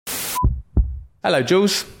Hello,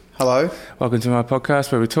 Jules. Hello. Welcome to my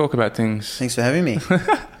podcast where we talk about things. Thanks for having me.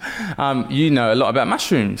 You know a lot about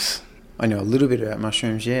mushrooms. I know a little bit about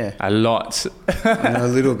mushrooms, yeah. A lot. I know a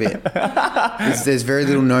little bit. There's very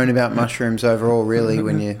little known about mushrooms overall, really,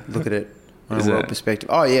 when you look at it on a world perspective.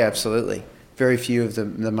 Oh, yeah, absolutely. Very few of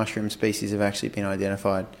the mushroom species have actually been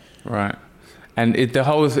identified. Right. And it's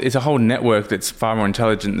a whole network that's far more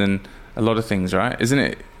intelligent than a lot of things, right? Isn't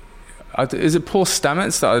it? Is it Paul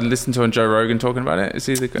Stamets that I listened to on Joe Rogan talking about it? Is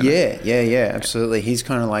he the guy? Yeah, absolutely. He's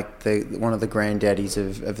kind of like one of the granddaddies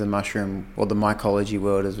of the mushroom, or the mycology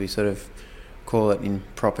world, as we sort of call it in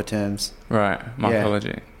proper terms. Right,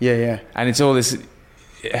 mycology. Yeah. And it's all this...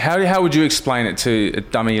 How would you explain it to a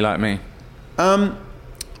dummy like me?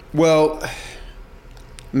 Well,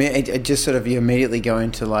 it just sort of, you immediately go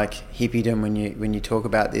into like hippiedom when you talk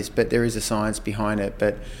about this, but there is a science behind it.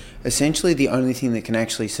 But essentially the only thing that can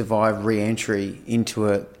actually survive re-entry into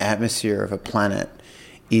an atmosphere of a planet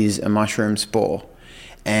is a mushroom spore.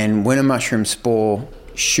 And when a mushroom spore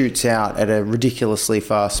shoots out at a ridiculously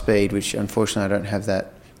fast speed, which unfortunately I don't have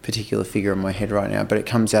that particular figure in my head right now, but it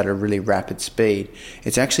comes out at a really rapid speed,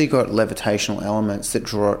 it's actually got levitational elements that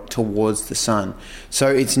draw it towards the sun. So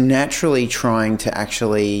it's naturally trying to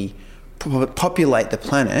actually populate the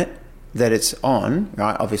planet that it's on,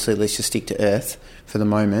 right? Obviously, let's just stick to Earth for the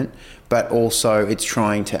moment, but also it's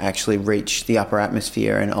trying to actually reach the upper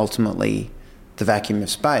atmosphere and ultimately the vacuum of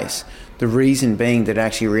space. The reason being that it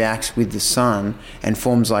actually reacts with the sun and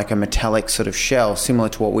forms like a metallic sort of shell, similar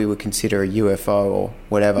to what we would consider a UFO or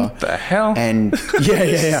whatever. What the hell? And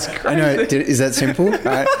yeah. I know. Is that simple?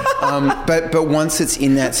 Right. But once it's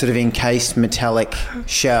in that sort of encased metallic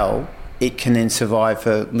shell, it can then survive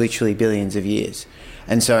for literally billions of years.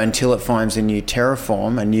 And so until it finds a new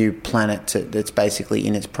terraform, a new planet that's basically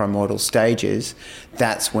in its primordial stages,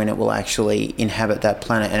 that's when it will actually inhabit that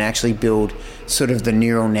planet and actually build sort of the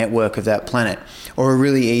neural network of that planet. Or a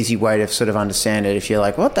really easy way to sort of understand it, if you're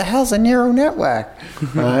like, what the hell's a neural network?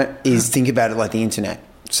 Right? Is think about it like the internet.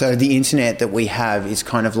 So the internet that we have is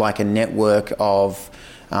kind of like a network of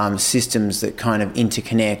systems that kind of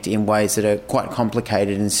interconnect in ways that are quite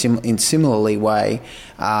complicated and in similarly way.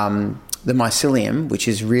 The mycelium, which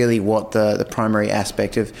is really what the primary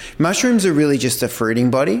aspect of... Mushrooms are really just a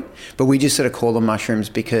fruiting body, but we just sort of call them mushrooms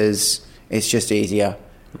because it's just easier.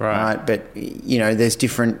 Right. But, you know, there's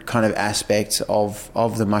different kind of aspects of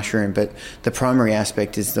the mushroom, but the primary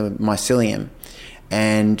aspect is the mycelium.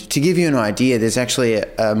 And to give you an idea, there's actually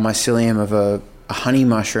a mycelium of a honey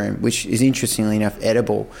mushroom, which is interestingly enough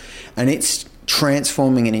edible, and it's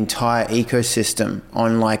transforming an entire ecosystem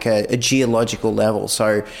on like a geological level.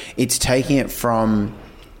 So it's taking it from,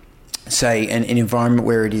 say, an environment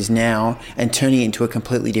where it is now and turning it into a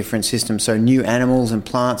completely different system. So new animals and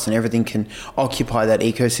plants and everything can occupy that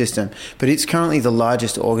ecosystem. But it's currently the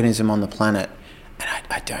largest organism on the planet. And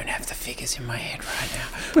I don't have the figures in my head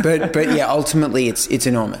right now. But yeah, ultimately it's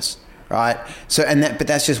enormous, right? So but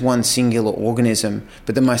that's just one singular organism.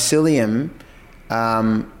 But the mycelium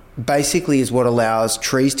basically is what allows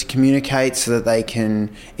trees to communicate so that they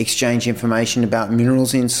can exchange information about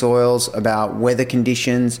minerals in soils, about weather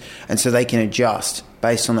conditions, and so they can adjust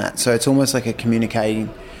based on that. So it's almost like a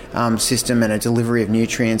communicating system and a delivery of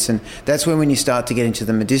nutrients. And that's when you start to get into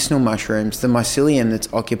the medicinal mushrooms, the mycelium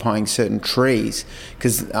that's occupying certain trees,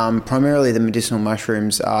 because primarily the medicinal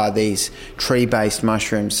mushrooms are these tree-based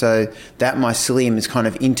mushrooms. So that mycelium is kind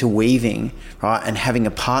of interweaving, right, and having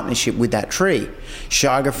a partnership with that tree.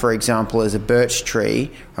 Chaga, for example, is a birch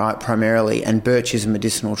tree, right, primarily, and birch is a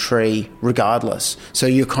medicinal tree regardless. So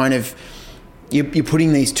you're kind of you're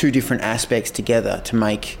putting these two different aspects together to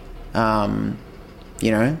make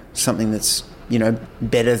something that's,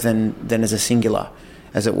 better than as a singular,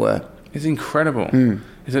 as it were. It's incredible.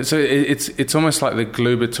 So it's almost like the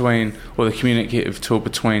glue between, or the communicative tool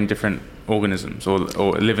between different organisms or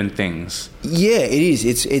living things. Yeah, it is.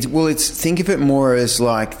 It's think of it more as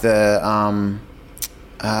like the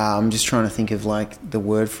I'm just trying to think of like the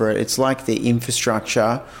word for it. It's like the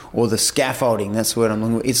infrastructure or the scaffolding. That's the word I'm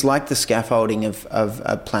looking for. It's like the scaffolding of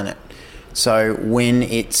a planet. So when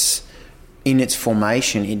it's in its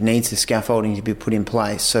formation, it needs the scaffolding to be put in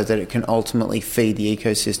place so that it can ultimately feed the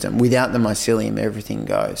ecosystem. Without the mycelium, everything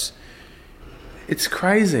goes. It's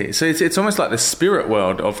crazy. So it's almost like the spirit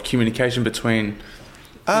world of communication between...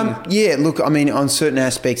 Yeah, look, I mean, on certain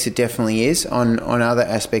aspects it definitely is. On other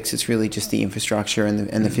aspects it's really just the infrastructure and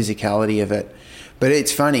the physicality of it. But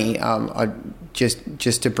it's funny, I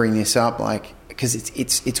just to bring this up, like, because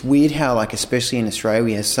it's weird how, like, especially in Australia,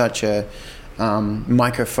 we have such a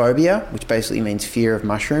mycophobia, which basically means fear of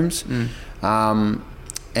mushrooms.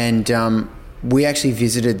 we actually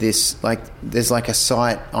visited this, like, there's like a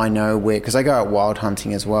site I know where, because I go out wild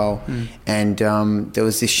hunting as well, and there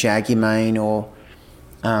was this shaggy mane or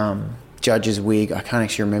Judge's wig. I can't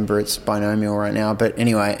actually remember its binomial right now, but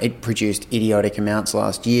anyway, it produced idiotic amounts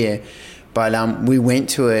last year. But we went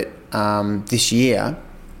to it this year,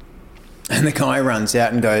 and the guy runs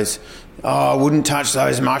out and goes, "Oh, I wouldn't touch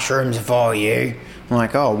those mushrooms if I were you." I'm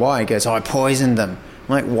like, "Oh, why?" He goes, "I poisoned them."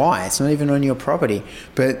 I'm like, "Why? It's not even on your property."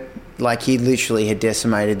 But like, he literally had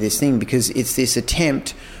decimated this thing because it's this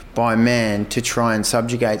attempt by man to try and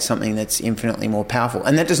subjugate something that's infinitely more powerful.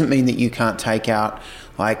 And that doesn't mean that you can't take out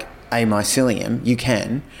like a mycelium. You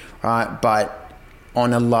can, right? But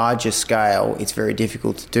on a larger scale, it's very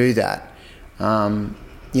difficult to do that.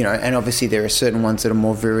 You know, and obviously there are certain ones that are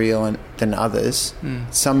more virulent than others.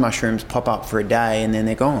 Some mushrooms pop up for a day and then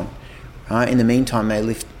they're gone. Right? In the meantime, they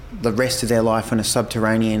live the rest of their life on a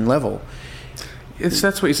subterranean level.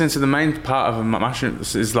 That's what you're saying. So the main part of a mushroom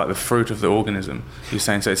is like the fruit of the organism. You're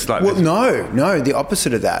saying, so it's like... Well, no, the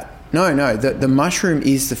opposite of that. No, the mushroom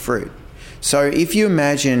is the fruit. So if you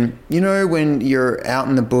imagine, you know, when you're out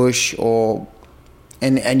in the bush or...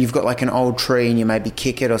 And you've got like an old tree and you maybe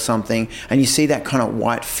kick it or something and you see that kind of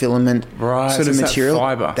white filament sort of material.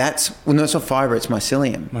 That fibre. No, it's not fibre, it's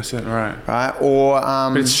mycelium. Right? Or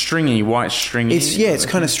but it's stringy, white stringy. It's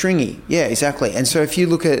kind of stringy. Yeah, exactly. And so if you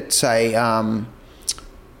look at, say, well,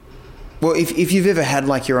 if you've ever had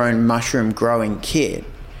like your own mushroom growing kit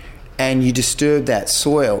and you disturb that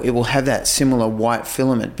soil, it will have that similar white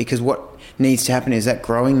filament, because what needs to happen is that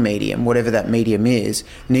growing medium, whatever that medium is,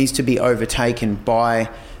 needs to be overtaken by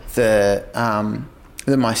the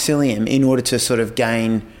mycelium in order to sort of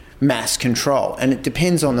gain mass control. And it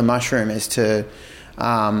depends on the mushroom as to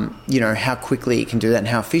you know, how quickly it can do that and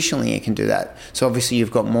how efficiently it can do that. So obviously you've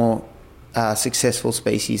got more successful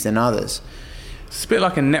species than others. It's a bit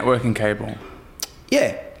like a networking cable.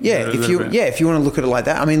 Yeah. If you want to look at it like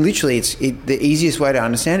that, I mean, literally, the easiest way to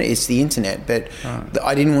understand it is the internet. But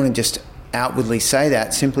I didn't want to just outwardly say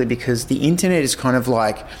that simply because the internet is kind of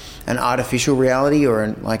like an artificial reality or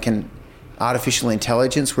an artificial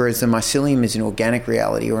intelligence, whereas the mycelium is an organic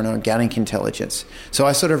reality or an organic intelligence. So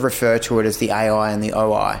I sort of refer to it as the AI and the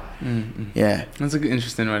OI. Yeah, that's an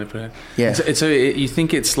interesting way to put it. Yeah. So you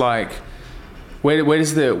think it's like, where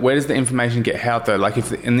does the information get held though? Like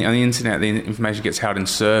if on the internet the information gets held in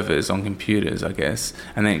servers on computers, I guess,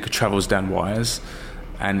 and then it travels down wires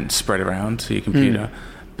and spread around to your computer.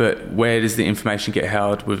 But where does the information get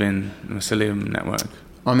held within the mycelium network?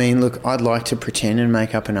 I mean, look, I'd like to pretend and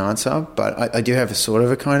make up an answer, but I do have a sort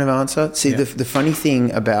of a kind of answer. See, the funny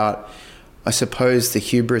thing about, I suppose, the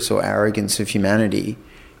hubris or arrogance of humanity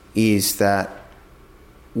is that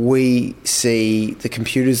we see the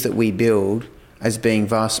computers that we build as being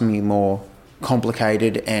vastly more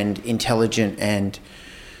complicated and intelligent and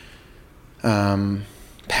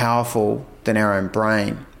powerful than our own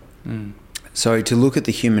brain. So to look at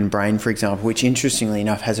the human brain, for example, which interestingly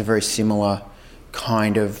enough has a very similar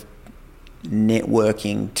kind of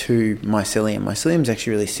networking to mycelium. Mycelium is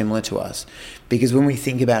actually really similar to us, because when we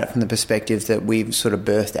think about it from the perspective that we've sort of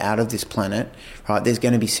birthed out of this planet, right, there's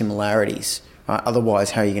going to be similarities. Right?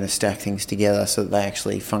 Otherwise, how are you going to stack things together so that they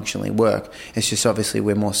actually functionally work? It's just obviously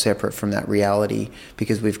we're more separate from that reality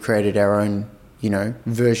because we've created our own, you know,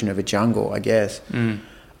 version of a jungle, I guess.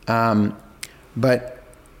 But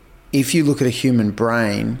if you look at a human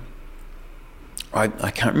brain, I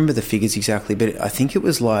can't remember the figures exactly, but I think it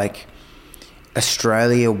was like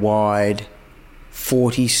Australia-wide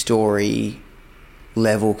 40-story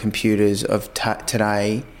level computers of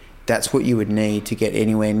today. That's what you would need to get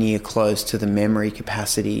anywhere near close to the memory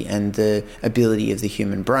capacity and the ability of the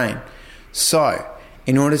human brain. So,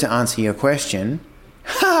 in order to answer your question,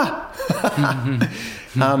 I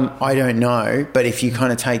don't know, but if you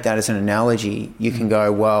kind of take that as an analogy, you can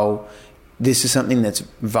go, well, this is something that's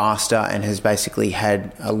vaster and has basically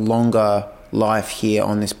had a longer life here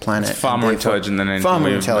on this planet. It's far more intelligent than anything. Far more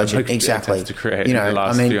intelligent, exactly. To create, you know, in the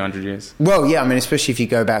last few hundred years. Well, yeah, I mean, especially if you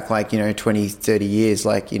go back like, 20, 30 years,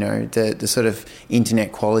 like, the sort of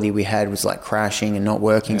internet quality we had was like crashing and not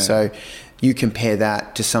working. Yeah. So you compare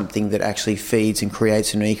that to something that actually feeds and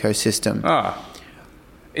creates an ecosystem.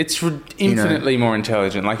 It's infinitely more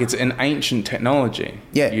intelligent. Like, it's an ancient technology,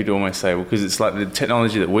 you'd almost say, because it's like the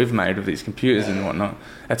technology that we've made with these computers and whatnot.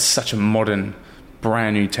 That's such a modern,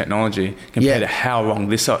 brand new technology compared to how long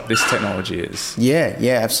this technology is. Yeah,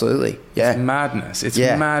 absolutely. Yeah. It's madness. It's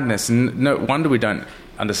madness. And no wonder we don't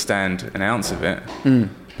understand an ounce of it,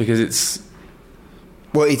 because it's...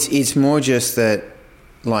 Well, it's more just that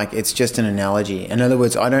like it's just an analogy. In other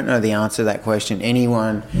words, I don't know the answer to that question.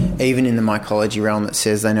 Anyone, even in the mycology realm, that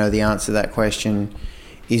says they know the answer to that question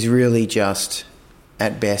is really just,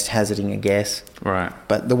 at best, hazarding a guess. Right.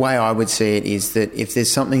 But the way I would see it is that if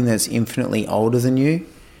there's something that's infinitely older than you,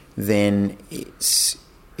 then it's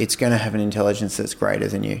going to have an intelligence that's greater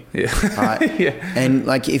than you. Yeah. Right? Yeah. And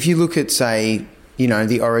like if you look at, say, you know,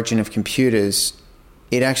 the origin of computers,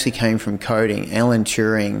 it actually came from coding. Alan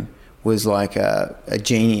Turing was like a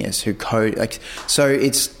genius who coded. Like, so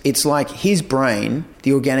it's like his brain,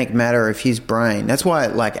 the organic matter of his brain. That's why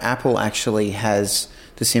like Apple actually has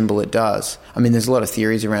the symbol it does. I mean, there's a lot of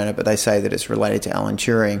theories around it, but they say that it's related to Alan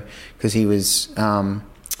Turing because he was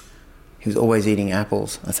always eating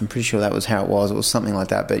apples. I'm pretty sure that was how it was. It was something like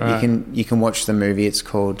that. But you can watch the movie. It's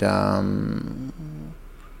called I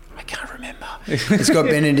can't remember. It's got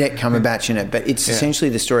Benedict Cumberbatch in it, but it's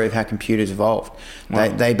essentially the story of how computers evolved. Wow.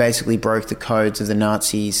 They basically broke the codes of the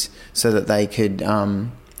Nazis so that they could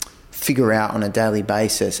figure out on a daily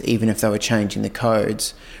basis, even if they were changing the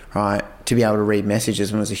codes, right, to be able to read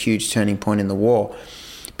messages, and it was a huge turning point in the war.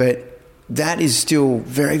 But that is still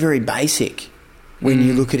very, very basic when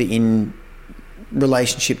you look at it in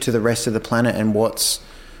relationship to the rest of the planet and what's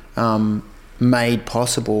made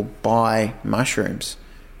possible by mushrooms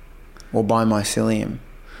or by mycelium.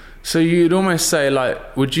 So you'd almost say,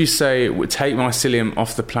 like, would you say, take mycelium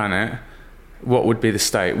off the planet, what would be the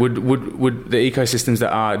state? Would the ecosystems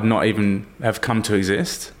that are not even have come to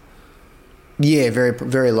exist? Yeah, very,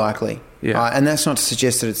 very likely. Yeah. And that's not to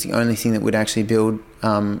suggest that it's the only thing that would actually build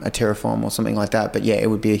a terraform or something like that. But yeah, it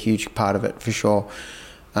would be a huge part of it for sure.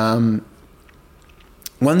 One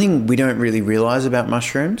thing we don't really realise about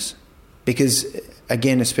mushrooms, because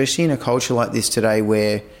again, especially in a culture like this today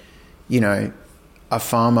where, you know, a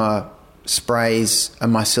farmer sprays a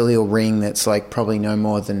mycelial ring that's like probably no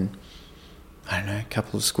more than, I don't know, a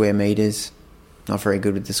couple of square metres. Not very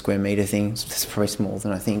good with the square metre thing. It's probably smaller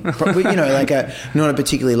than I think. Probably, you know, like not a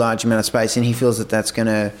particularly large amount of space, and he feels that that's going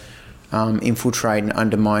to infiltrate and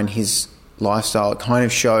undermine his lifestyle. It kind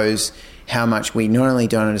of shows how much we not only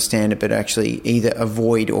don't understand it, but actually either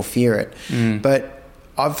avoid or fear it. But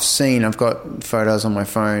I've got photos on my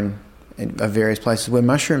phone of various places where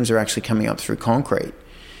mushrooms are actually coming up through concrete,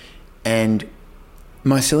 and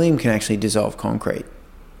mycelium can actually dissolve concrete.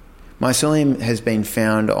 Mycelium has been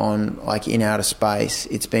found on, like, in outer space.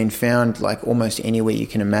 It's been found like almost anywhere you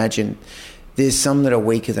can imagine. There's some that are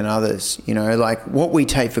weaker than others, you know, like what we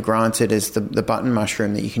take for granted is the button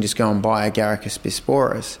mushroom that you can just go and buy, Agaricus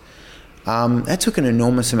bisporus. That took an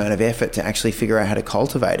enormous amount of effort to actually figure out how to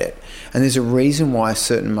cultivate it. And there's a reason why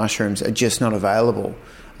certain mushrooms are just not available.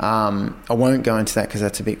 I won't go into that because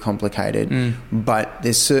that's a bit complicated, but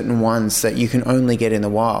there's certain ones that you can only get in the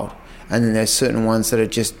wild. And then there's certain ones that are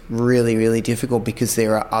just really, really difficult because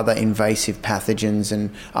there are other invasive pathogens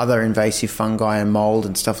and other invasive fungi and mold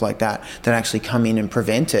and stuff like that that actually come in and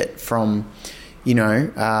prevent it from, you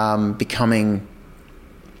know, becoming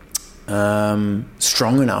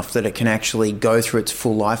strong enough that it can actually go through its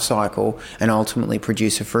full life cycle and ultimately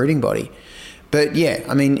produce a fruiting body. But yeah,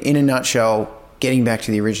 I mean, in a nutshell, getting back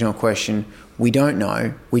to the original question, we don't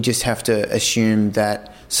know. We just have to assume that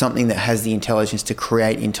something that has the intelligence to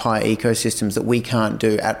create entire ecosystems that we can't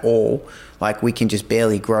do at all, like we can just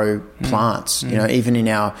barely grow plants. You know, even in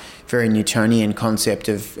our very Newtonian concept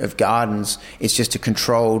of gardens, it's just a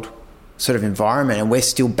controlled sort of environment, and we're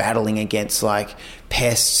still battling against like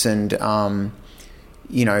pests and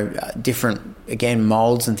you know, different, again,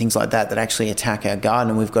 molds and things like that actually attack our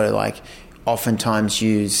garden, and we've got to like oftentimes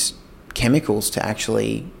use chemicals to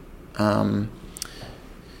actually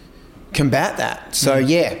combat that. So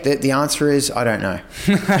yeah, the answer is I don't know.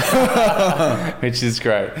 Which is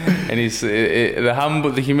great. And he's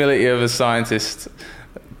the humility of a scientist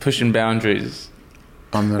pushing boundaries.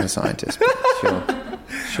 I'm not a scientist, but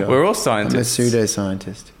sure. We're all scientists. I'm a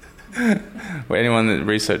pseudo-scientist. Well, anyone that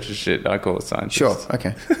researches shit, I call it scientist. Sure,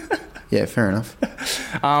 okay. Yeah, fair enough.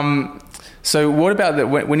 So what about that?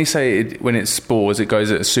 When you say when it spores, it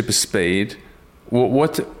goes at a super speed.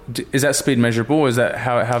 What is that speed measurable? Or is that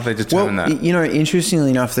how have they determined that? You know, interestingly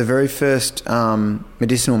enough, the very first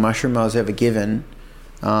medicinal mushroom I was ever given,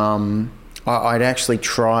 I'd actually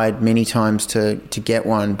tried many times to get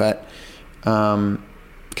one, but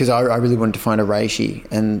because I really wanted to find a reishi,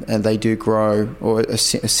 and they do grow, or a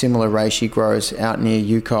similar reishi grows out near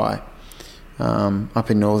Yukai,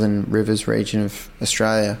 up in Northern Rivers region of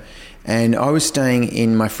Australia. And I was staying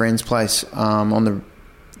in my friend's place on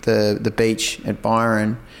the beach at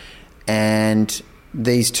Byron, and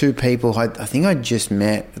these two people, I think I'd just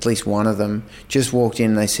met, at least one of them, just walked in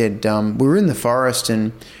and they said, we were in the forest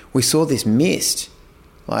and we saw this mist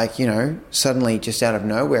like, suddenly just out of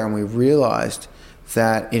nowhere, and we realised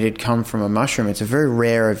that it had come from a mushroom. It's a very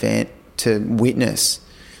rare event to witness.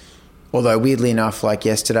 Although weirdly enough, like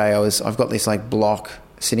yesterday, I've got this like block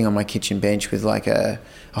sitting on my kitchen bench with like a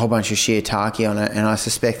whole bunch of shiitake on it, and I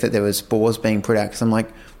suspect that there was spores being put out, because I'm like,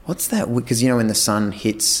 what's that? Because when the sun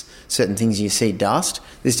hits certain things, you see dust.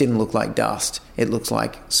 This didn't look like dust. It looks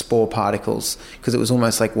like spore particles, because it was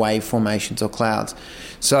almost like wave formations or clouds.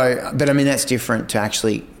 So, but I mean, that's different to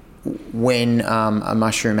actually when a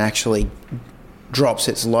mushroom actually drops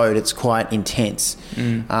its load. It's quite intense.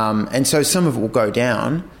 And so some of it will go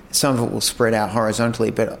down, some of it will spread out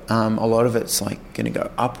horizontally, but a lot of it's like going to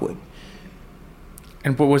go upward.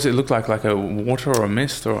 And what does it look like a water or a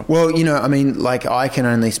mist? Or? Well, I mean, like, I can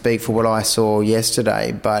only speak for what I saw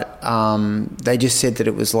yesterday, but they just said that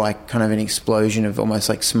it was like kind of an explosion of almost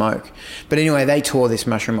like smoke. But anyway, they tore this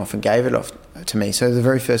mushroom off and gave it off to me. So the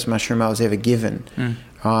very first mushroom I was ever given,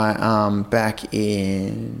 back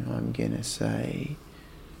in, I'm going to say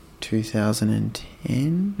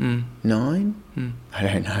 2010, 9? I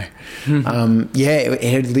don't know. It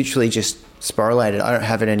had literally just sporulated. I don't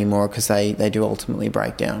have it anymore because they do ultimately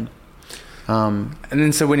break down. And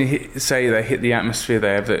then so when they hit the atmosphere,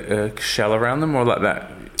 they have a shell around them, or like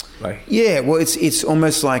that? Yeah, well, it's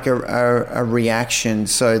almost like a reaction,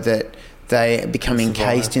 so that they become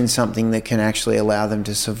encased in something that can actually allow them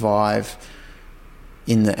to survive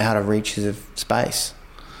in the outer reaches of space,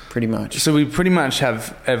 pretty much. So we pretty much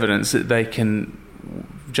have evidence that they can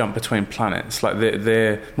jump between planets, like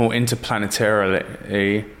they're more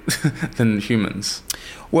interplanetarily than humans.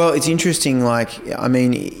 Well, it's interesting. Like, I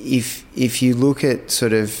mean, if you look at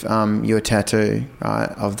sort of your tattoo, right,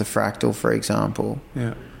 of the fractal, for example,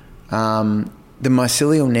 the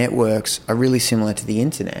mycelial networks are really similar to the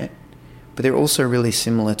internet, but they're also really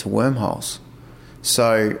similar to wormholes.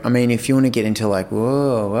 So, I mean, if you want to get into like,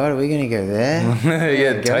 whoa, what are we going to go there?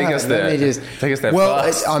 Take us there. Take us there.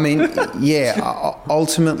 Well, I mean,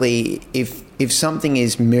 ultimately, if something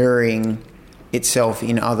is mirroring itself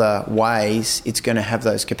in other ways, it's going to have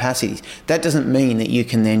those capacities. That doesn't mean that you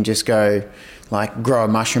can then just go, like, grow a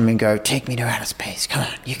mushroom and go, take me to outer space. Come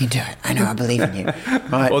on, you can do it. I know, I believe in you.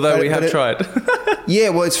 Right? Although we have tried. Yeah,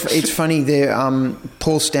 well, it's funny there.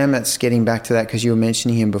 Paul Stamets, getting back to that because you were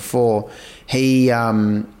mentioning him before, he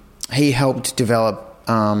helped develop,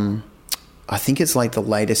 I think it's like the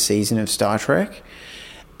latest season of Star Trek,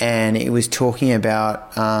 and it was talking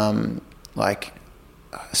about like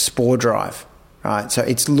spore drive, right? So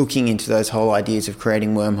it's looking into those whole ideas of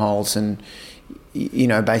creating wormholes and,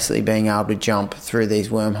 basically being able to jump through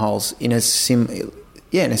these wormholes in a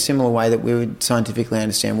similar way that we would scientifically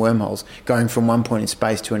understand wormholes, going from one point in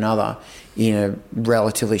space to another in a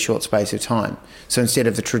relatively short space of time. So instead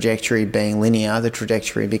of the trajectory being linear, the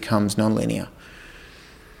trajectory becomes non-linear.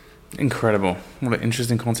 Incredible. What an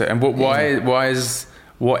interesting concept. And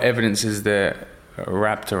what evidence is there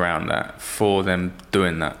wrapped around that for them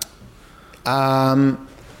doing that?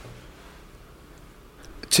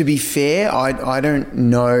 To be fair, I don't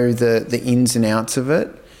know the ins and outs of it,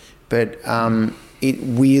 but it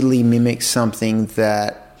weirdly mimics something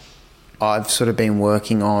that I've sort of been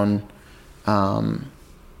working on.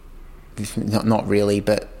 Not really,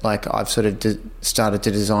 but like I've sort of started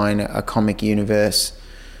to design a comic universe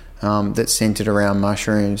that's centered around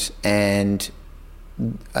mushrooms, and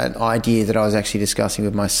an idea that I was actually discussing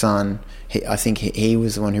with my son. I think he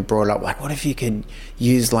was the one who brought it up. Like, what if you could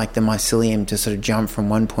use like the mycelium to sort of jump from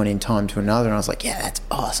one point in time to another? And I was like, yeah, that's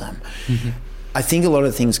awesome. Mm-hmm. I think a lot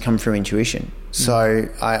of things come through intuition. So,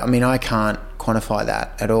 I mean, I can't quantify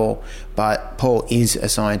that at all, but Paul is a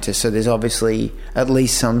scientist, so there's obviously at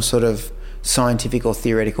least some sort of scientific or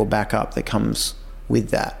theoretical backup that comes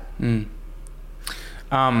with that.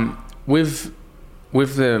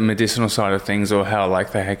 With the medicinal side of things, or how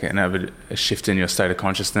like they can have a shift in your state of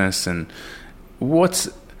consciousness, and what's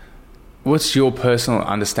your personal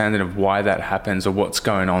understanding of why that happens, or what's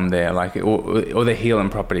going on there, like or the healing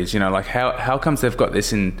properties? Like how comes they've got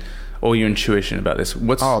this in, or your intuition about this?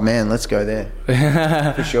 Oh man, let's go there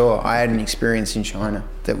for sure. I had an experience in China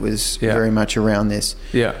that was very much around this.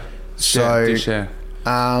 Yeah. So do share.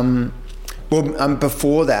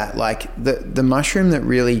 Before that, like the mushroom that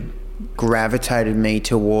really gravitated me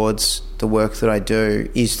towards the work that I do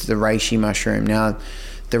is the reishi mushroom. Now,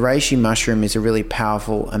 the reishi mushroom is a really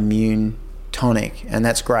powerful immune tonic, and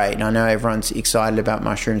that's great. And I know everyone's excited about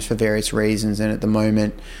mushrooms for various reasons, and at the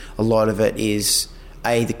moment a lot of it is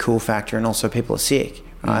the cool factor, and also people are sick,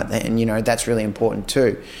 right? And that's really important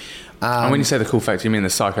too. And when you say the cool factor, you mean the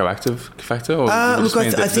psychoactive factor? Or look, I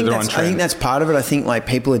think that's part of it. I think like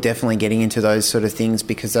people are definitely getting into those sort of things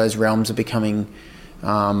because those realms are becoming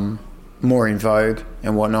more in vogue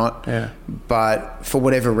and whatnot. Yeah. But for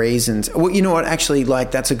whatever reasons, well, you know what? Actually,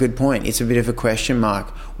 like, that's a good point. It's a bit of a question mark.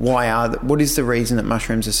 What is the reason that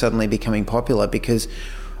mushrooms are suddenly becoming popular? Because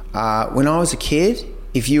when I was a kid,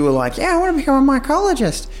 if you were like, "Yeah, I want to become a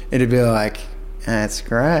mycologist," it'd be like, "That's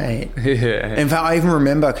great." Yeah. In fact, I even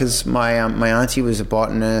remember because my auntie was a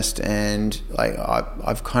botanist, and like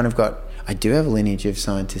I do have a lineage of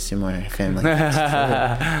scientists in my family.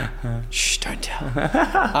 Shh, don't tell.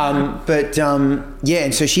 Yeah,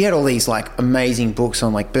 and so she had all these like amazing books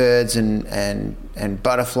on like birds and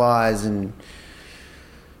butterflies and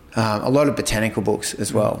a lot of botanical books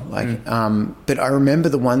as well. But I remember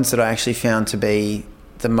the ones that I actually found to be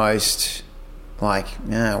the most like,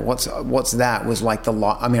 what's that? Was like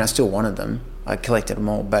I still wanted them. I collected them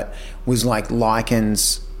all, but was like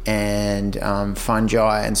lichens and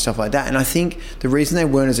fungi and stuff like that. And I think the reason they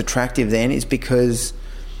weren't as attractive then is because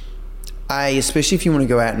especially if you want to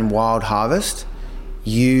go out and wild harvest,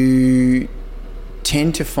 you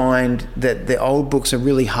tend to find that the old books are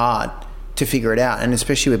really hard to figure it out. And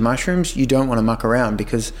especially with mushrooms, you don't want to muck around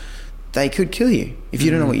because they could kill you. If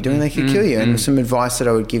you don't know what you're doing, they could kill you. And some advice that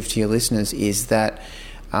I would give to your listeners is that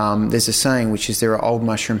there's a saying, which is there are old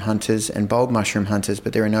mushroom hunters and bold mushroom hunters,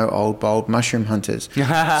 but there are no old, bold mushroom hunters.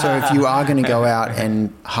 So if you are going to go out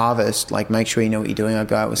and harvest, like, make sure you know what you're doing. I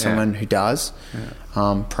go out with someone who does.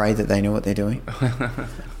 Pray that they know what they're doing.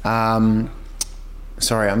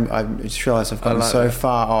 Sorry, I just realised I've gone so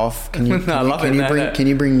far off. Can you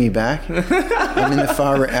bring me back? I'm in the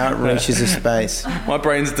far out reaches of space. My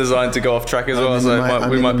brain's designed to go off track as well, so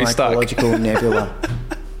we might be stuck. Mycological nebula.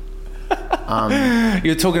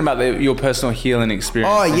 You're talking about your personal healing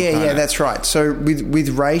experience. Oh, yeah, that's right. So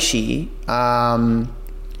with reishi,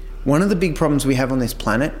 one of the big problems we have on this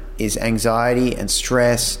planet is anxiety and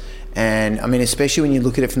stress. And I mean, especially when you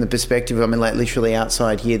look at it from the perspective, I mean, like literally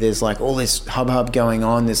outside here, there's like all this hubbub going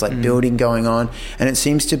on. There's like building going on. And it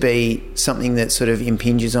seems to be something that sort of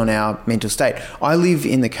impinges on our mental state. I live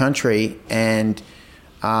in the country and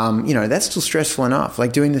that's still stressful enough.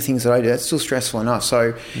 Like doing the things that I do, that's still stressful enough.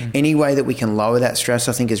 So any way that we can lower that stress,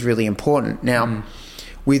 I think, is really important. Now,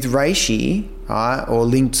 with reishi, right, or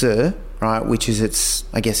Lingzi, right, which is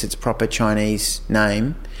its proper Chinese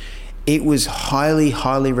name, it was highly,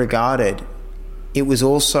 highly regarded. It was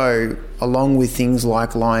also, along with things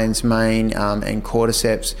like lion's mane and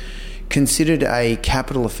cordyceps, considered a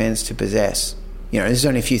capital offence to possess. This is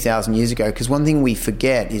only a few thousand years ago, because one thing we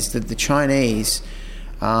forget is that the Chinese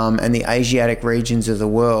and the Asiatic regions of the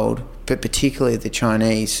world, but particularly the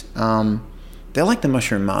Chinese, they're like the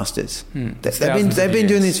mushroom masters. They've been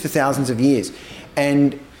doing this for thousands of years,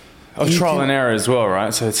 and trial and error as well,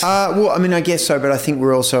 right? So it's I guess so, but I think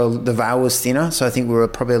the veil was thinner, so I think we were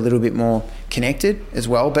probably a little bit more connected as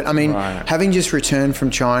well. But I mean, having just returned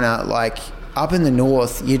from China, like, up in the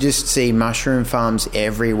north, you just see mushroom farms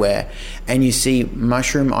everywhere, and you see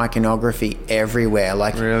mushroom iconography everywhere.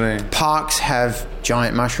 Like, really? Parks have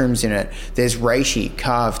giant mushrooms in it. There's reishi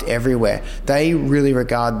carved everywhere. They really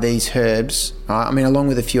regard these herbs, along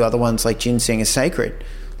with a few other ones like ginseng, as sacred.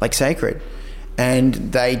 And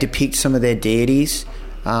they depict some of their deities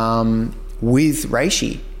with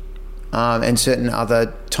reishi and certain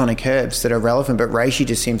other tonic herbs that are relevant. But reishi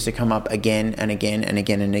just seems to come up again and again and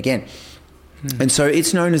again and again. And so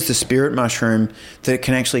it's known as the spirit mushroom, that it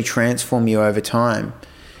can actually transform you over time.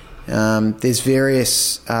 There's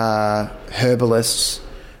various herbalists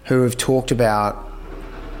who have talked about,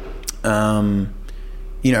 wanting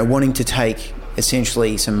to take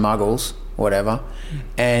essentially some muggles or whatever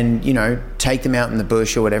and, take them out in the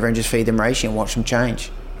bush or whatever and just feed them reishi and watch them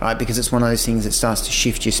change, right? Because it's one of those things that starts to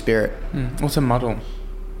shift your spirit. What's a muddle?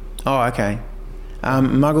 Oh, okay.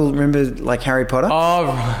 Muggle, remember like Harry Potter? Oh,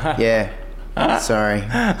 right. Yeah. Sorry,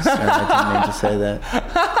 I didn't mean to say that.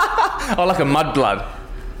 Oh, like a mudblood.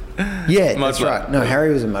 Yeah, that's right. No,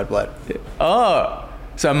 Harry was a mudblood. Oh,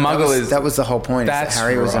 so a muggle that was the whole point. That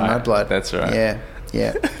Harry was a mudblood. That's right.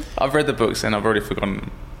 Yeah. I've read the books and I've already forgotten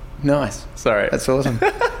them. Nice. Sorry. That's awesome.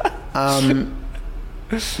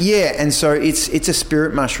 Yeah, and so it's a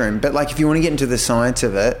spirit mushroom, but like if you want to get into the science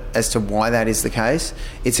of it as to why that is the case,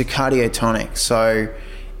 it's a cardiotonic, so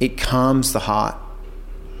it calms the heart.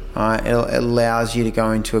 It allows you to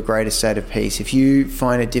go into a greater state of peace. If you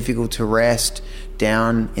find it difficult to rest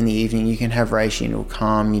down in the evening, you can have reishi and it will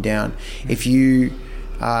calm you down. If you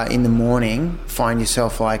in the morning find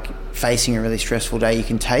yourself like facing a really stressful day, you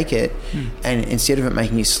can take it and instead of it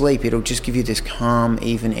making you sleep, it'll just give you this calm,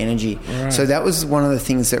 even energy. Right. So that was one of the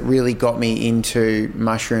things that really got me into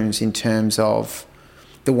mushrooms in terms of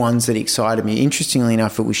the ones that excited me. Interestingly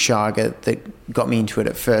enough, it was chaga that got me into it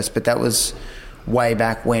at first, but that was way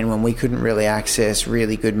back when we couldn't really access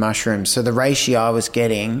really good mushrooms. So the reishi I was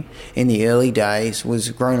getting in the early days was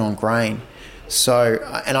grown on grain. So,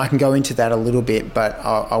 and I can go into that a little bit, but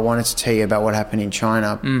I wanted to tell you about what happened in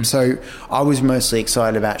China. So I was mostly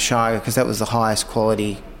excited about chaga because that was the highest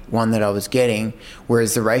quality one that I was getting,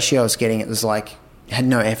 whereas the reishi I was getting, it was like, had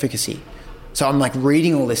no efficacy. So I'm like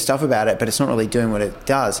reading all this stuff about it, but it's not really doing what it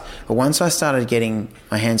does. But once I started getting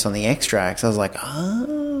my hands on the extracts, I was like,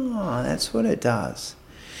 oh, that's what it does.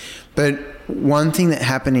 But one thing that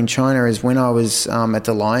happened in China is when I was at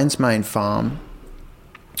the lion's mane farm,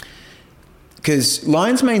 because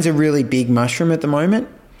lion's mane's a really big mushroom at the moment,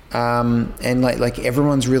 and like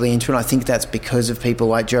everyone's really into it. I think that's because of people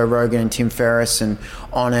like Joe Rogan and Tim Ferriss and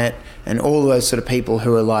Onnit and all those sort of people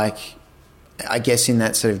who are like, I guess, in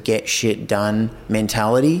that sort of get shit done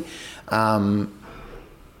mentality. But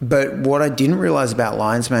what I didn't realize about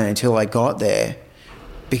lion's mane until I got there,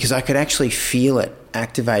 because I could actually feel it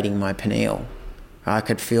activating my pineal. I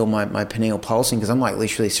could feel my pineal pulsing because I'm like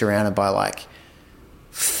literally surrounded by like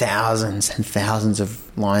thousands and thousands of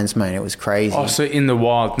lion's mane. It was crazy. Oh, so in the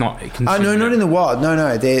wild, not no, not in the wild.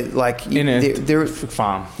 No, they're like they're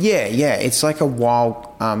farm. Yeah, it's like a wild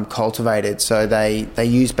cultivated. So they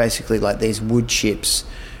use basically like these wood chips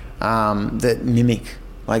that mimic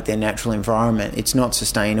like their natural environment. It's not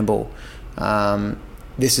sustainable.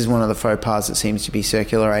 This is one of the faux pas that seems to be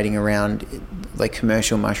circulating around like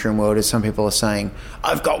commercial mushroom world. As some people are saying,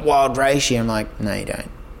 I've got wild reishi. I'm like, no, you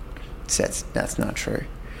don't. That's not true.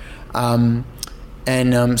 So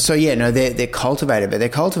yeah, no, they're cultivated, but they're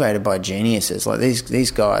cultivated by geniuses. Like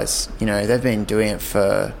these guys, you know, they've been doing it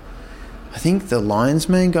for, I think the lion's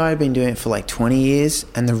mane guy had been doing it for like 20 years,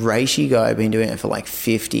 and the reishi guy had been doing it for like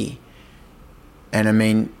 50. And I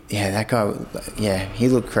mean, yeah, that guy, yeah, he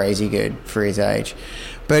looked crazy good for his age.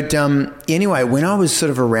 But anyway, when I was sort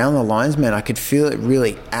of around the lion's mane, I could feel it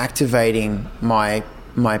really activating my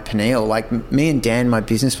pineal. Like me and Dan, my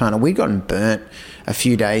business partner, we'd gotten burnt a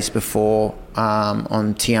few days before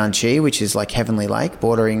on Tianqi, which is like Heavenly Lake,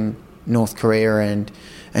 bordering North Korea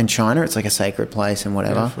and China. It's like a sacred place and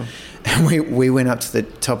whatever. Beautiful. And we went up to the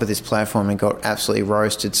top of this platform and got absolutely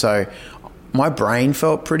roasted. So my brain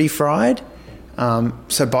felt pretty fried.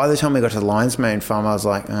 So by the time we got to the lion's mane farm, I was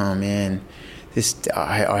like, oh man,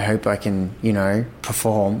 I hope I can, you know,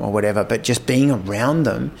 perform or whatever. But just being around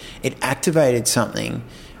them, it activated something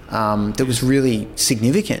that was really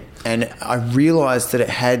significant. And I realised that it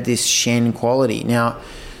had this Shen quality. Now,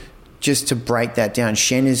 just to break that down,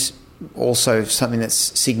 Shen is also something that's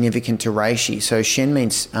significant to reishi. So Shen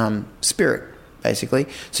means spirit, basically.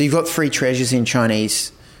 So you've got three treasures in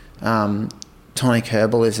Chinese tonic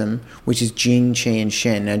herbalism, which is Jing, Qi, and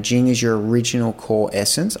Shen. Now, Jing is your original core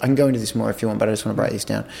essence. I can go into this more if you want, but I just want to break this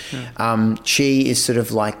down. Yeah. Qi is sort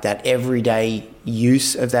of like that everyday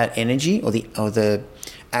use of that energy, or the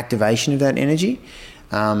activation of that energy,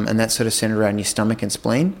 and that's sort of centered around your stomach and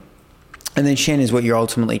spleen. And then Shen is what you're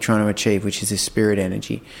ultimately trying to achieve, which is this spirit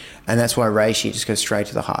energy, and that's why reishi just goes straight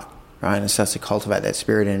to the heart. Right, and it starts to cultivate that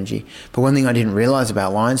spirit energy. But one thing I didn't realise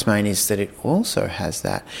about lion's mane is that it also has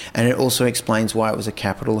that. And it also explains why it was a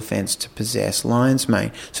capital offence to possess lion's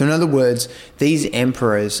mane. So in other words, these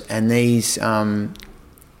emperors and these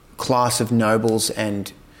class of nobles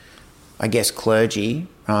and, I guess, clergy,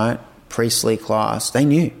 right, priestly class, they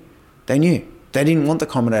knew. They didn't want the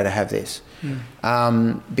commoner to have this.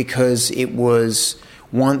 Because it was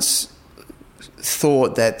once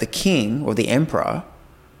thought that the king or the emperor,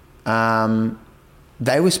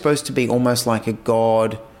 they were supposed to be almost like a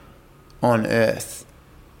god on earth.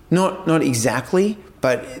 Not exactly,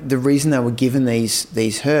 but the reason they were given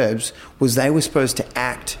these herbs was they were supposed to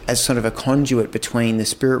act as sort of a conduit between the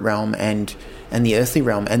spirit realm and the earthly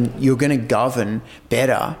realm. And you're going to govern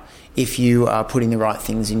better if you are putting the right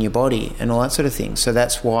things in your body and all that sort of thing. So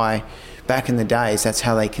that's why back in the days, that's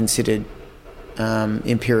how they considered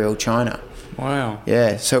imperial China. Wow.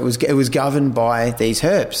 Yeah, so it was governed by these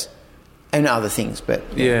herbs and other things, but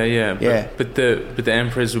but the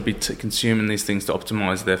emperors would be consuming these things to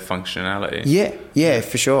optimize their functionality. Yeah,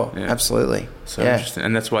 for sure, absolutely. So interesting,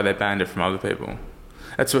 and that's why they banned it from other people.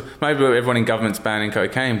 That's what, maybe everyone in government's banning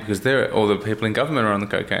cocaine because all the people in government are on the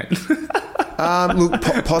cocaine. Look,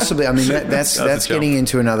 possibly. I mean, that's getting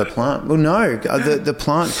into another plant. Well, no, the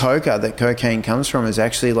plant coca that cocaine comes from is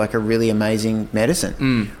actually like a really amazing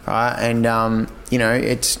medicine, right? And you know,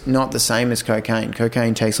 it's not the same as cocaine.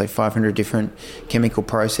 Cocaine takes like 500 different chemical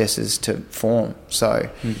processes to form. So,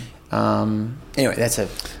 anyway, that's a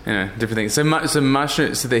different thing. So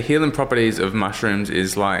mushrooms. So the healing properties of mushrooms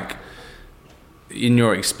is like, in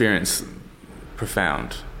your experience,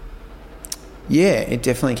 profound. Yeah, it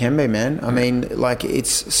definitely can be, man. I mean, like,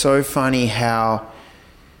 it's so funny how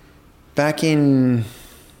back in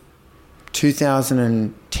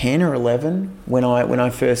 2010 or 11, when I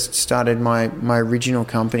first started my original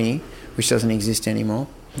company, which doesn't exist anymore,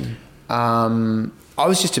 I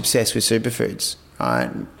was just obsessed with superfoods.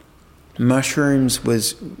 Mushrooms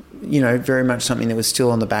was, very much something that was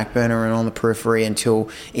still on the back burner and on the periphery until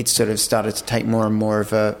it sort of started to take more and more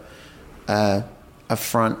of a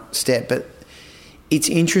front step. But it's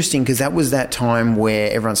interesting because that was that time where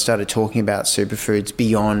everyone started talking about superfoods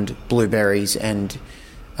beyond blueberries and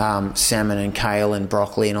salmon and kale and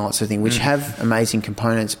broccoli and all that sort of thing, which have amazing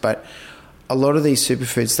components. But a lot of these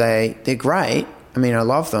superfoods, they're great. I mean, I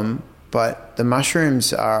love them, but the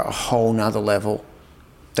mushrooms are a whole nother level.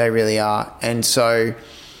 They really are. And so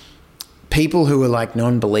people who are like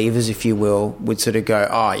non-believers, if you will, would sort of go,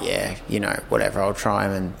 oh yeah, whatever, I'll try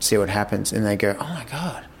them and see what happens. And they go, oh my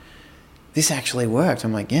God, this actually worked.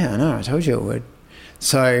 I'm like, yeah, I know, I told you it would.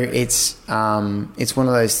 So it's one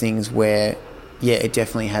of those things where, yeah, it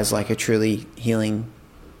definitely has like a truly healing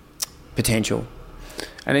potential.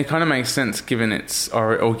 And it kind of makes sense given its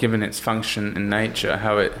function in nature,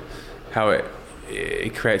 how it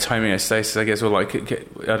creates homeostasis, I guess, or like, I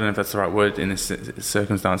don't know if that's the right word in this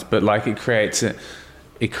circumstance, but like it creates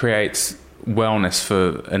wellness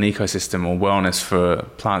for an ecosystem, or wellness for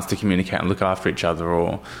plants to communicate and look after each other,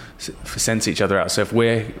 or sense each other out. So if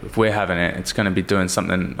we're having it, it's going to be doing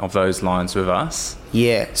something of those lines with us.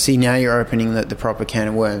 Yeah. See, now you're opening the proper can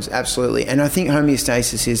of worms. Absolutely. And I think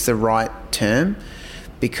homeostasis is the right term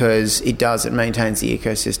because it maintains the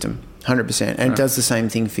ecosystem 100%, and it does the same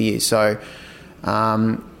thing for you. So,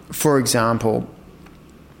 for example,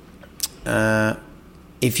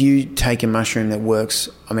 if you take a mushroom that works,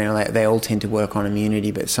 I mean, they all tend to work on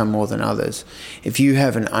immunity, but some more than others. If you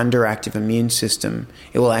have an underactive immune system,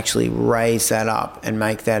 it will actually raise that up and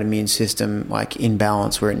make that immune system like in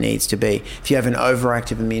balance where it needs to be. If you have an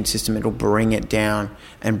overactive immune system, it'll bring it down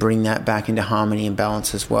and bring that back into harmony and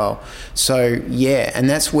balance as well. So, yeah, and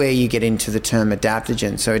that's where you get into the term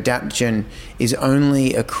adaptogen. So adaptogen is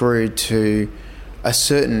only accrued to a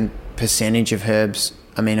certain percentage of herbs.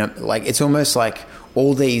 I mean, like, it's almost like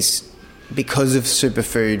all these, because of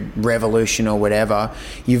superfood revolution or whatever,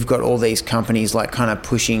 you've got all these companies like kind of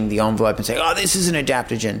pushing the envelope and saying, oh, this is an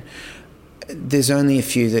adaptogen. There's only a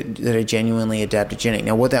few that are genuinely adaptogenic.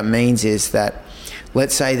 Now, what that means is that,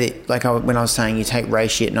 let's say that, like when I was saying, you take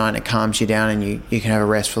reishi at night and it calms you down and you can have a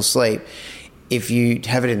restful sleep. If you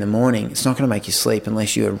have it in the morning, it's not going to make you sleep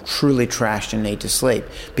unless you are truly trashed and need to sleep,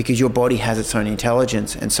 because your body has its own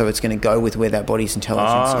intelligence, and so it's going to go with where that body's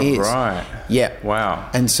intelligence is. Right. Yeah. Wow.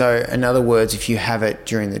 And so, in other words, if you have it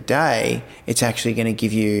during the day, it's actually going to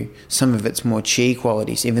give you some of its more chi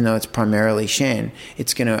qualities. Even though it's primarily Shen,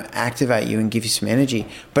 it's going to activate you and give you some energy.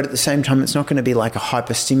 But at the same time, it's not going to be like a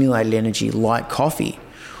hyper-stimulated energy like coffee.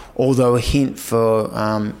 Although a hint for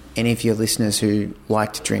any of your listeners who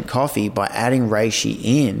like to drink coffee, by adding reishi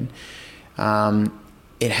in,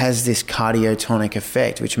 it has this cardiotonic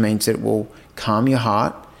effect, which means it will calm your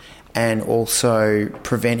heart and also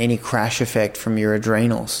prevent any crash effect from your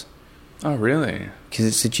adrenals. Oh, really? Because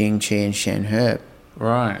it's a Jing, Qi and Shen herb.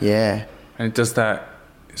 Right. Yeah. And it does that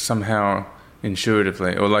somehow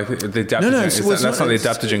intuitively, or like the adaptogen? No, that's not the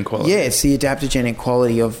adaptogen quality. Yeah, it's the adaptogenic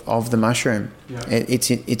quality of the mushroom. Yeah.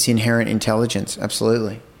 It's inherent intelligence,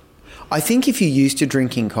 absolutely. I think if you're used to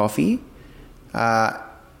drinking coffee,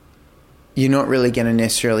 you're not really going to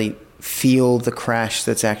necessarily feel the crash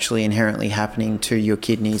that's actually inherently happening to your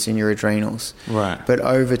kidneys and your adrenals. Right. But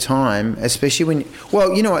over time, especially when...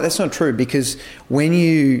 Well, you know what? That's not true, because when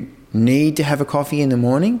you need to have a coffee in the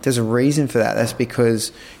morning, there's a reason for that. That's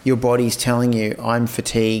because your body's telling you, I'm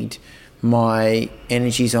fatigued, my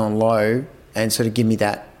energy's on low, and sort of give me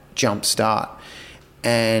that jump start.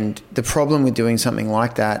 And the problem with doing something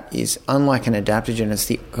like that is, unlike an adaptogen, it's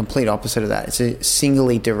the complete opposite of that. It's a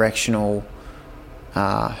singly directional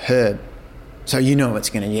herb. So you know it's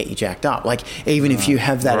going to get you jacked up. Like, even if you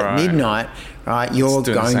have that at midnight, right, you're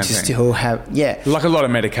going to still have... Yeah. Like a lot of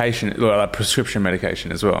medication, like prescription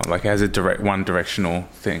medication as well. Like, it has a one directional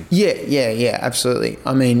thing. Yeah, absolutely.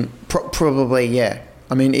 I mean, probably, yeah.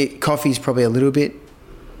 I mean, coffee's probably a little bit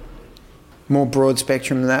more broad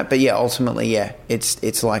spectrum than that. But yeah, ultimately, yeah,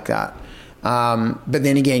 it's like that. But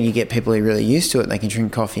then again, you get people who are really used to it. They can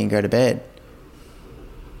drink coffee and go to bed.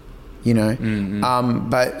 You know? Mm-hmm.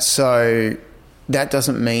 But so... that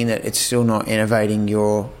doesn't mean that it's still not innovating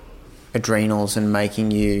your adrenals and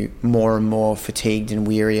making you more and more fatigued and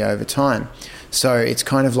weary over time. So it's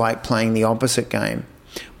kind of like playing the opposite game.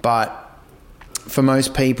 But for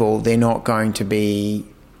most people, they're not going to be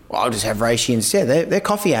well, I'll just have reishi instead. They're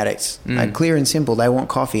coffee addicts. Like, clear and simple. They want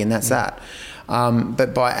coffee, and that's that.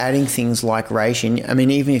 But by adding things like reishi, I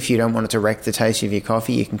mean, even if you don't want it to wreck the taste of your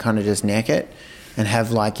coffee, you can kind of just neck it and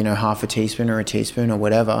have like, you know, half a teaspoon or a teaspoon or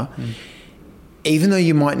whatever. Even though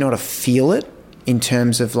you might not feel it in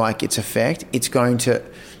terms of like its effect, it's going to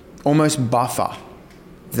almost buffer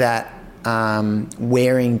that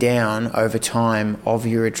wearing down over time of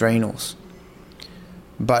your adrenals.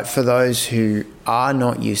 But for those who are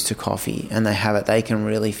not used to coffee and they have it, they can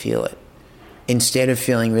really feel it. Instead of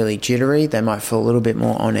feeling really jittery, they might feel a little bit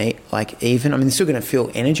more even. I mean, they're still going to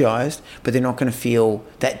feel energized, but they're not going to feel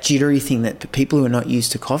that jittery thing that people who are not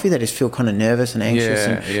used to coffee, they just feel kind of nervous and anxious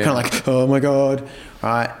kind of like, oh my God,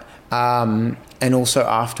 right? And also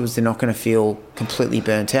afterwards, they're not going to feel completely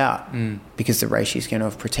burnt out because the reishi is going to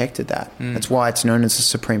have protected that. That's why it's known as the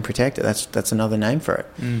Supreme Protector. That's another name for it,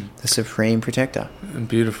 the Supreme Protector.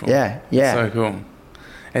 Beautiful. Yeah. So cool.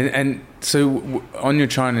 And so on your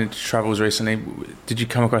China travels recently, did you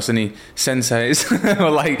come across any senseis or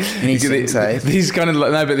like any senseis? These kind of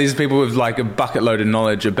but these people with like a bucket load of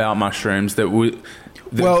knowledge about mushrooms that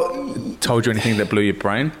told you anything that blew your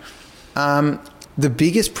brain? The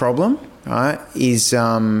biggest problem, right, is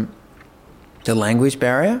the language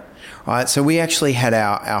barrier. Right, so we actually had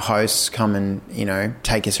our hosts come and, you know,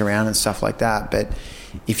 take us around and stuff like that, but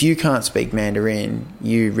if you can't speak Mandarin,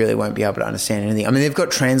 you really won't be able to understand anything. I mean, they've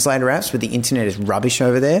got translator apps, but the internet is rubbish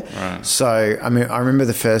over there. Right. So, I mean, I remember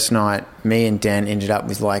the first night, me and Dan ended up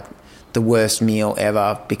with like the worst meal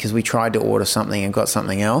ever because we tried to order something and got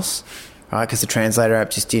something else, right? Because the translator app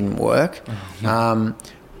just didn't work.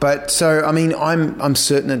 But so, I mean, I'm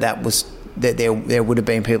certain that there would have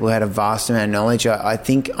been people who had a vast amount of knowledge. I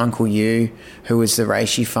think Uncle Yu, who was the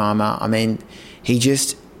reishi farmer, I mean, he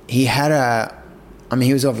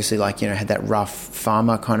was obviously like, you know, had that rough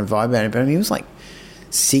farmer kind of vibe about it, but I mean, he was like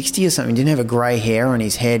 60 or something. He didn't have a grey hair on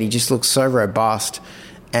his head. He just looked so robust.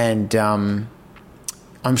 And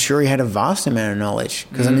I'm sure he had a vast amount of knowledge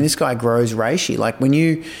because, I mean, this guy grows reishi. Like when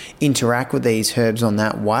you interact with these herbs on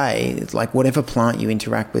that way, it's like whatever plant you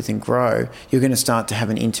interact with and grow, you're going to start to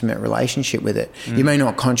have an intimate relationship with it. You may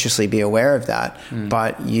not consciously be aware of that,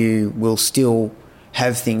 but you will still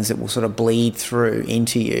have things that will sort of bleed through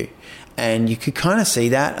into you. And you could kind of see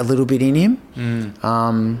that a little bit in him.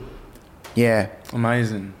 Yeah.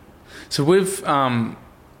 Amazing. So with,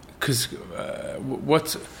 because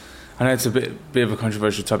what's, I know it's a bit of a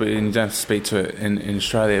controversial topic and you don't have to speak to it in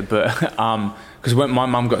Australia, but because when my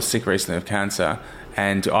mum got sick recently of cancer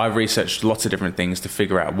and I researched lots of different things to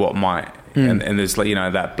figure out what might, and there's like, you know,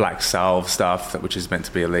 that black salve stuff which is meant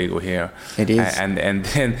to be illegal here. It is. And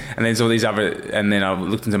then there's all these other, and then I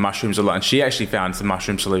looked into mushrooms a lot and she actually found some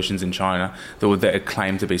mushroom solutions in China that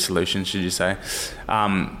claimed to be solutions, should you say,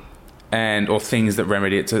 or things that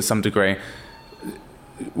remedy it to some degree.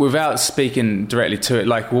 Without speaking directly to it,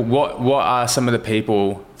 like what are some of the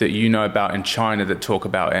people that you know about in China that talk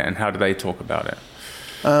about it and how do they talk about it?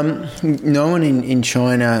 No one in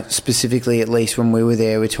China specifically, at least when we were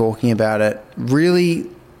there, were talking about it. Really,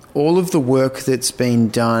 all of the work that's been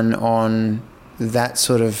done on that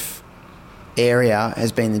sort of area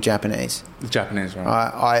has been the Japanese. The Japanese, right.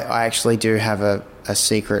 I actually do have a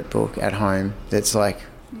secret book at home that's like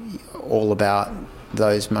all about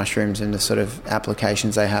those mushrooms and the sort of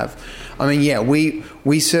applications they have. I mean, yeah,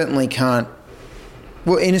 we certainly can't.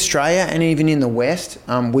 Well, in Australia and even in the West,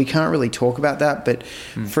 we can't really talk about that. But,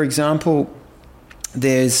 for example,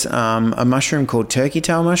 there's a mushroom called turkey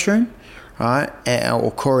tail mushroom, right,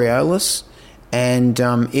 or Coriolis, and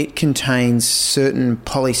it contains certain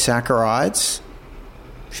polysaccharides.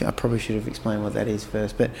 I probably should have explained what that is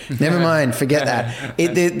first, but never mind, forget that.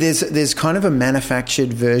 There's kind of a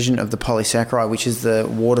manufactured version of the polysaccharide, which is the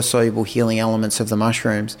water-soluble healing elements of the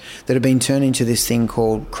mushrooms, that have been turned into this thing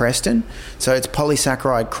called Crestin. So it's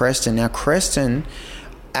polysaccharide Crestin. Now, Crestin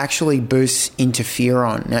actually boosts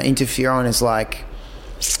interferon. Now, interferon is like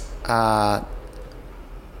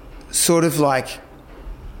sort of like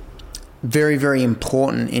very, very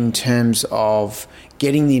important in terms of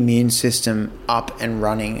getting the immune system up and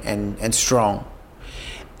running and strong.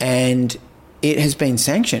 And it has been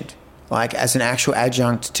sanctioned, like as an actual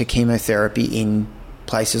adjunct to chemotherapy in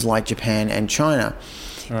places like Japan and China.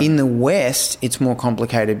 Right. In the West, it's more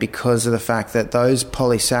complicated because of the fact that those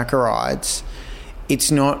polysaccharides, it's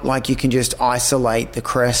not like you can just isolate the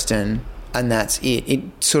Crestin and that's it. It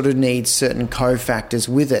sort of needs certain cofactors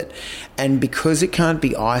with it. And because it can't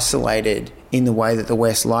be isolated in the way that the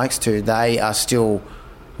West likes to, they are still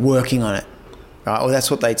working on it. Right? Well, that's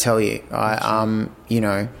what they tell you. Right? You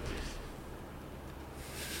know.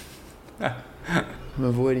 I'm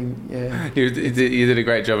avoiding. Yeah, you did a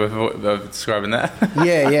great job of describing that.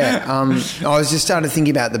 yeah. I was just starting to think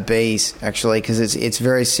about the bees actually, because it's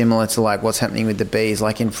very similar to like what's happening with the bees.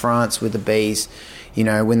 Like in France with the bees, you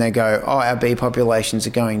know, when they go, oh, our bee populations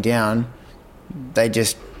are going down, they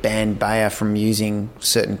just ban Bayer from using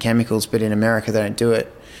certain chemicals, but in America they don't do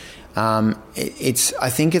it. I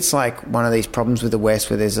think it's like one of these problems with the West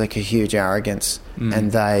where there's like a huge arrogance,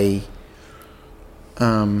 and they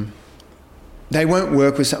won't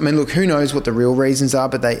work with something. I mean, look, who knows what the real reasons are,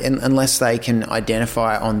 but unless they can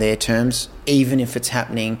identify on their terms, even if it's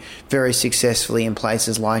happening very successfully in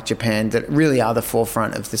places like Japan that really are the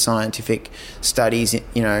forefront of the scientific studies,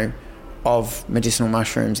 you know, of medicinal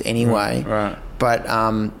mushrooms anyway. Right. But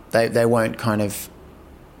they won't kind of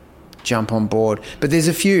jump on board. But there's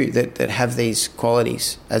a few that have these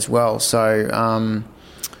qualities as well. So,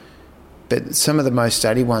 but some of the most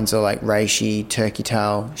studied ones are like reishi, turkey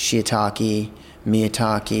tail, shiitake,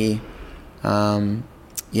 miyatake. And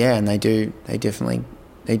they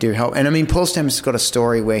do help. And I mean, Paul Stamets has got a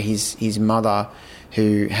story where his mother,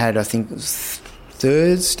 who had, I think,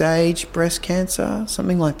 3rd stage breast cancer,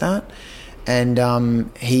 something like that, and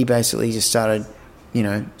he basically just started, you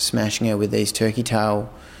know, smashing her with these turkey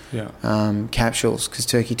tail capsules, because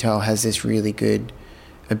turkey tail has this really good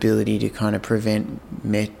ability to kind of prevent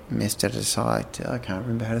metastatic. I can't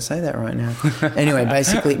remember how to say that right now. Anyway,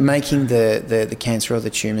 basically making the cancer or the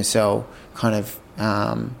tumour cell kind of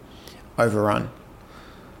overrun.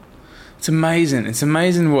 It's amazing. It's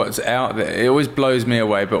amazing what's out there. It always blows me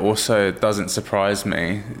away, but also doesn't surprise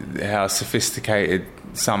me how sophisticated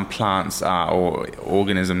some plants are or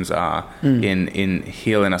organisms are in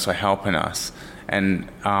healing us or helping us. And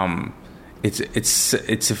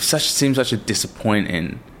seems such a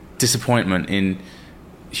disappointment in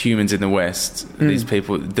humans in the West. These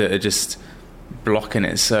people that are just blocking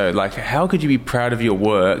it. So, like, how could you be proud of your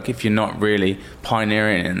work if you're not really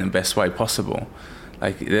pioneering it in the best way possible?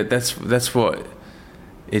 Like, that's what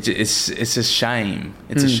it's a shame.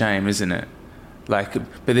 It's a shame, isn't it? Like,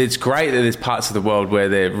 but it's great that there's parts of the world where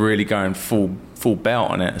they're really going full belt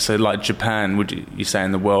on it. So, like Japan, would you say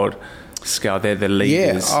in the world scale, they're the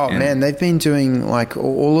leaders? Yeah. Oh man, they've been doing like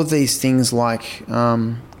all of these things. Like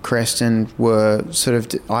Creston were sort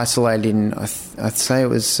of isolated in. I'd say it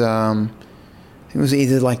was. It was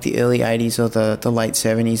either like the early 80s or the late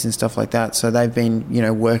 70s and stuff like that. So they've been, you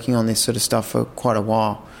know, working on this sort of stuff for quite a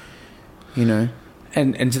while, you know.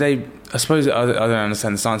 And do they, I suppose, I don't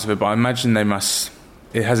understand the science of it, but I imagine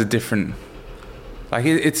it has a different, like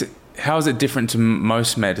how is it different to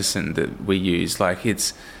most medicine that we use? Like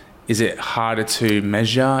is it harder to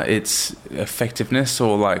measure its effectiveness,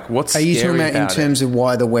 or like what's scary about it? Are you talking about in terms of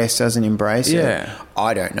why the West doesn't embrace it? Yeah.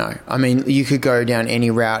 I don't know. I mean, you could go down any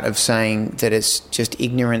route of saying that it's just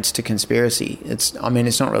ignorance to conspiracy. It's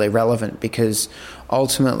not really relevant, because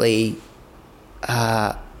ultimately,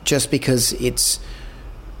 just because it's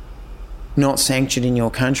not sanctioned in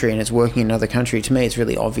your country and it's working in another country, to me it's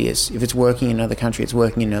really obvious. If it's working in another country, it's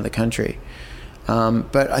working in another country.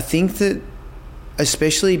 But I think that,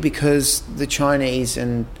 especially because the Chinese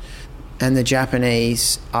and the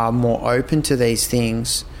Japanese are more open to these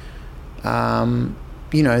things,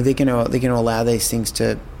 you know, they're going to allow these things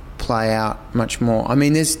to play out much more. I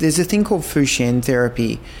mean, there's a thing called Fushen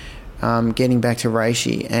therapy, getting back to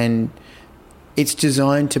reishi, and it's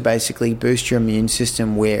designed to basically boost your immune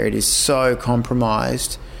system where it is so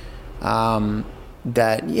compromised that,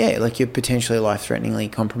 like, you're potentially life-threateningly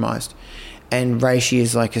compromised. And reishi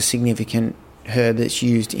is like a significant herb that's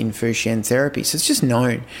used in Fushen therapy. So it's just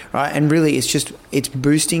known, right? And really it's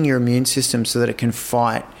boosting your immune system so that it can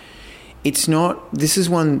fight. This is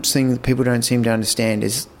one thing that people don't seem to understand,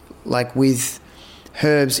 is like with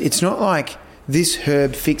herbs, it's not like this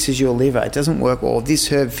herb fixes your liver. It doesn't work, or this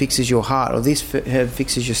herb fixes your heart, or this herb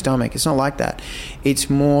fixes your stomach. It's not like that. It's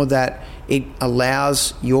more that it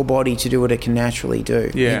allows your body to do what it can naturally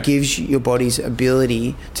do. Yeah. It gives your body's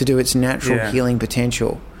ability to do its natural healing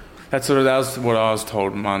potential. That was what I was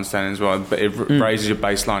told, my understanding as well. But it raises your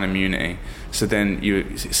baseline immunity, so then your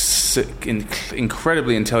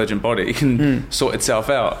incredibly intelligent body can sort itself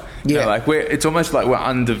out. Yeah, you know, like it's almost like we're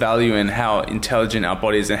undervaluing how intelligent our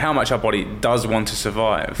body is and how much our body does want to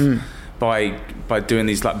survive by doing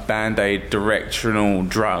these like Band-Aid directional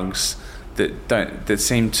drugs that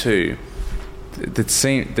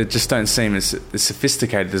just don't seem as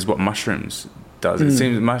sophisticated as what mushrooms does. It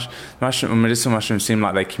seems medicinal mushrooms seem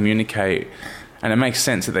like they communicate, and it makes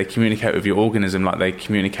sense that they communicate with your organism like they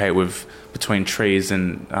communicate with between trees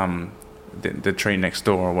and the tree next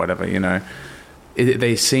door or whatever, you know.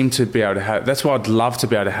 They seem to be able to have. That's why I'd love to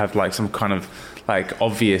be able to have like some kind of like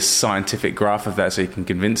obvious scientific graph of that so you can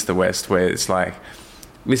convince the West, where it's like,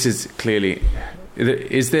 this is clearly,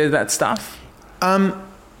 is there that stuff?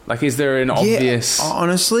 Like, is there an obvious...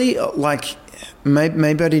 Honestly, like,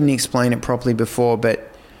 maybe I didn't explain it properly before, but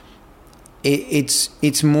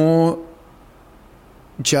it's more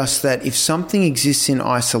just that if something exists in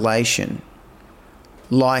isolation,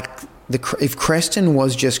 like if Creston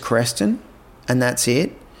was just Creston and that's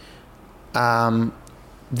it, then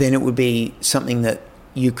it would be something that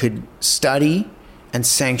you could study and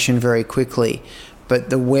sanction very quickly. But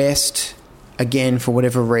the West, again, for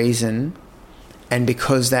whatever reason, and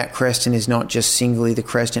because that Creston is not just singly the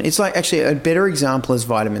Creston, it's like, actually a better example is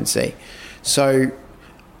vitamin C. So,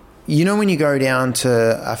 you know when you go down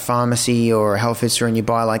to a pharmacy or a health food store and you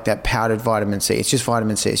buy like that powdered vitamin C, it's just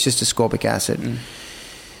vitamin C, it's just ascorbic acid.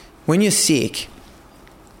 When you're sick,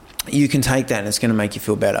 you can take that and it's going to make you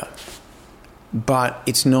feel better. But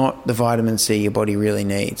it's not the vitamin C your body really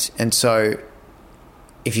needs. And so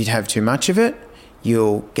if you have too much of it,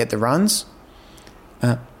 you'll get the runs.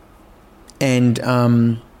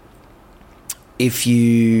 And if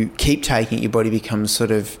you keep taking it, your body becomes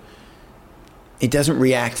sort of... It doesn't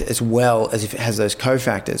react as well as if it has those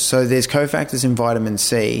cofactors. So there's cofactors in vitamin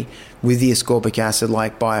C with the ascorbic acid,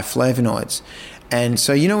 like bioflavonoids. And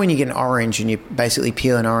so, you know, when you get an orange and you basically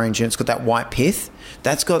peel an orange and it's got that white pith,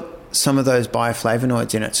 that's got some of those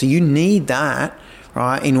bioflavonoids in it. So you need that,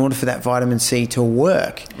 right, in order for that vitamin C to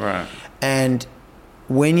work. Right. And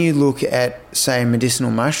when you look at, say, a medicinal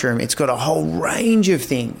mushroom, it's got a whole range of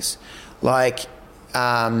things. Like,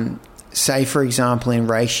 say, for example, in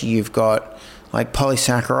reishi, you've got like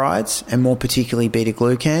polysaccharides and more particularly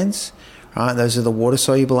beta-glucans, right? Those are the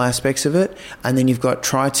water-soluble aspects of it. And then you've got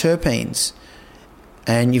triterpenes.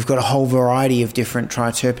 And you've got a whole variety of different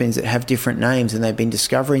triterpenes that have different names, and they've been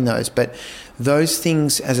discovering those. But those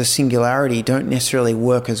things as a singularity don't necessarily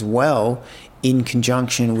work as well in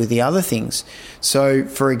conjunction with the other things. So,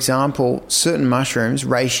 for example, certain mushrooms,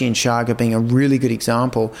 reishi and chaga being a really good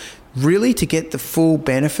example, really to get the full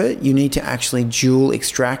benefit, you need to actually dual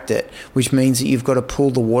extract it, which means that you've got to pull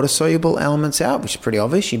the water-soluble elements out, which is pretty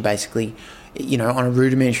obvious. You basically, you know, on a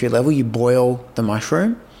rudimentary level, you boil the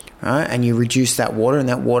mushroom, right, and you reduce that water, and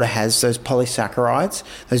that water has those polysaccharides,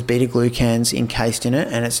 those beta-glucans encased in it,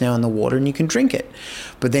 and it's now in the water and you can drink it.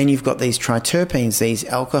 But then you've got these triterpenes, these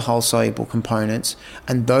alcohol-soluble components,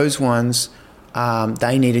 and those ones,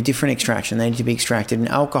 they need a different extraction. They need to be extracted in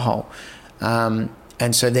alcohol.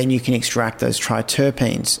 And so then you can extract those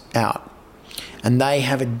triterpenes out. And they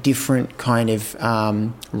have a different kind of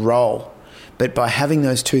role. But by having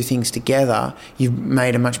those two things together, you've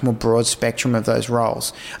made a much more broad spectrum of those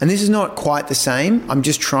roles. And this is not quite the same. I'm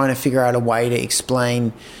just trying to figure out a way to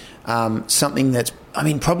explain something that's, I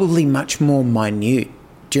mean, probably much more minute.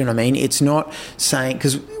 Do you know what I mean? It's not saying,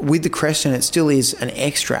 because with the Creston, it still is an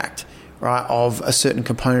extract, right, of a certain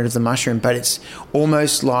component of the mushroom, but it's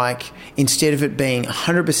almost like, instead of it being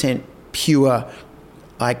 100% pure,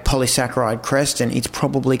 like polysaccharide Creston, it's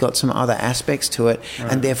probably got some other aspects to it,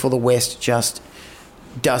 right, and therefore the West just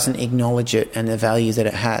doesn't acknowledge it and the value that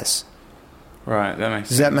it has. Right, that makes sense.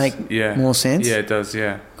 Does that make more sense? Yeah, it does,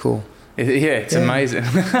 yeah. Cool. It's amazing.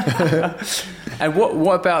 And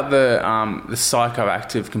what about the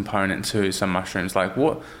psychoactive component to some mushrooms? Like,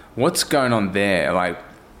 what's going on there? Like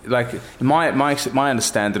my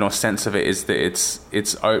understanding or sense of it is that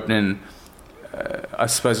it's opening. I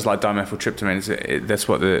suppose it's like dimethyltryptamine. That's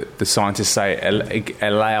what the scientists say. It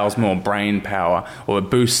allows more brain power, or it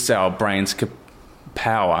boosts our brain's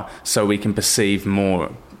power, so we can perceive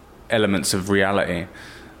more elements of reality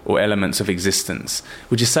or elements of existence.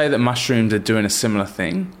 Would you say that mushrooms are doing a similar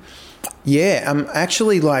thing? Yeah,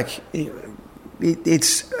 actually, like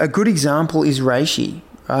it's a good example is reishi,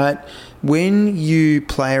 right? When you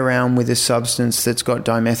play around with a substance that's got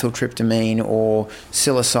dimethyltryptamine or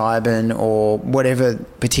psilocybin or whatever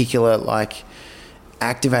particular like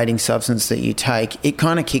activating substance that you take, it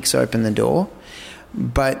kind of kicks open the door.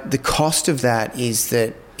 But the cost of that is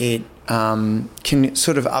that it can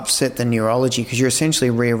sort of upset the neurology, because you're essentially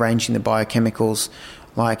rearranging the biochemicals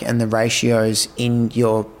and the ratios in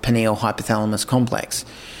your pineal hypothalamus complex.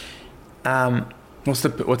 What's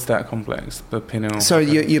that complex? The pineal. So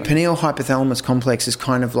your pineal hypothalamus complex is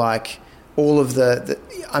kind of like all of the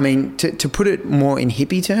I mean, to put it more in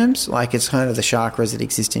hippie terms, like it's kind of the chakras that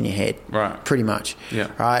exist in your head, right? Pretty much,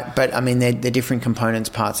 yeah. Right, but I mean they're different components,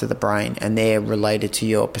 parts of the brain, and they're related to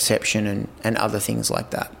your perception and other things like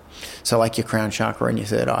that. So like your crown chakra and your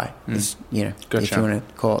third eye, is, you know, gotcha. If you want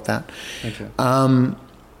to call it that. Okay.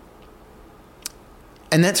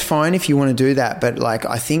 And that's fine if you want to do that. But like,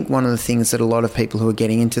 I think one of the things that a lot of people who are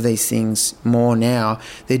getting into these things more now,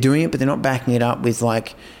 they're doing it, but they're not backing it up with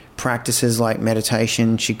like practices like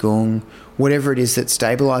meditation, qigong, whatever it is that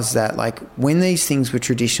stabilizes that. Like when these things were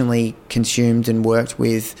traditionally consumed and worked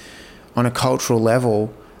with on a cultural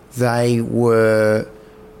level, they were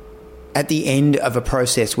at the end of a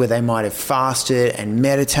process where they might have fasted and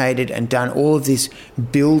meditated and done all of this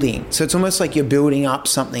building. So it's almost like you're building up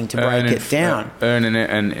something to break it down. Earning it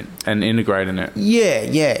and integrating it.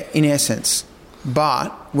 Yeah, in essence. But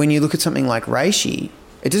when you look at something like reishi,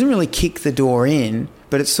 it doesn't really kick the door in,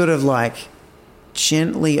 but it's sort of like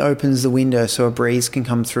gently opens the window so a breeze can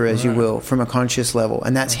come through as you will from a conscious level.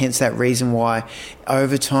 And that's hence that reason why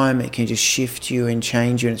over time it can just shift you and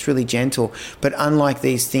change you, and it's really gentle. But unlike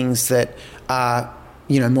these things that are,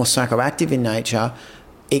 more psychoactive in nature,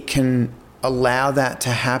 it can allow that to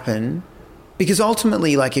happen, because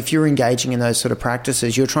ultimately, like if you're engaging in those sort of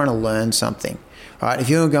practices, you're trying to learn something, right? If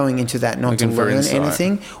you're going into that not to learn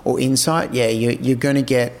anything or insight, you're going to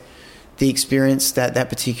get the experience that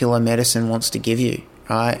particular medicine wants to give you,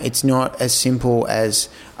 right? It's not as simple as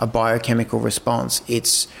a biochemical response.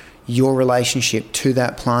 It's your relationship to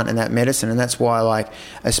that plant and that medicine. And that's why, like,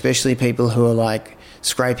 especially people who are like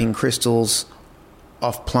scraping crystals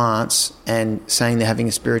off plants and saying they're having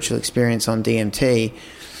a spiritual experience on DMT,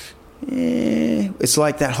 it's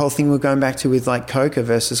like that whole thing we're going back to with like coca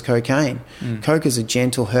versus cocaine. Coca is a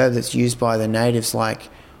gentle herb that's used by the natives like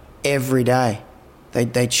every day.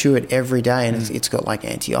 They chew it every day, and it's got like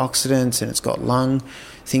antioxidants and it's got lung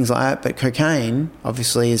things like that. But cocaine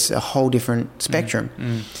obviously is a whole different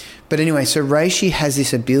spectrum. But anyway, so reishi has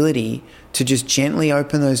this ability to just gently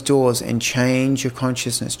open those doors and change your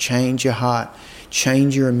consciousness, change your heart,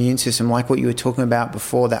 change your immune system, like what you were talking about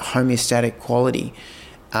before, that homeostatic quality.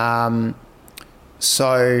 So,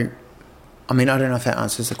 I mean, I don't know if that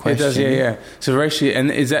answers the question. It does, yeah. So reishi, and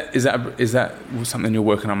is that something you're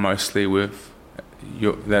working on mostly with?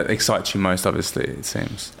 That excites you most, obviously, it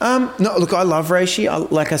seems. No, look, I love reishi.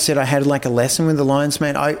 Like I said, I had like a lesson with the lion's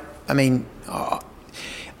mane. I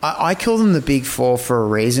call them the big four for a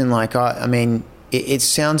reason. Like, it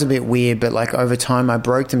sounds a bit weird, but like over time I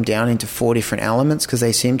broke them down into 4 different elements because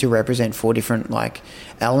they seem to represent 4 different like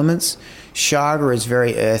elements. Chaga is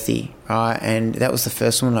very earthy, right? And that was the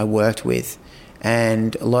first one I worked with.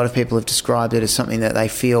 And a lot of people have described it as something that they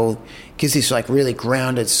feel gives this like really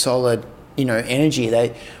grounded, solid, energy.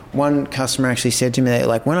 One customer actually said to me, that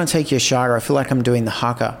like, when I take your chaga, I feel like I'm doing the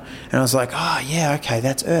haka. And I was like, oh yeah, okay,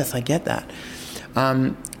 that's earth. I get that.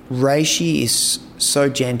 Reishi is so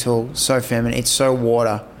gentle, so feminine. It's so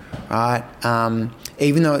water, right?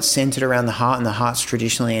 Even though it's centered around the heart, and the heart's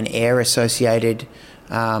traditionally an air associated,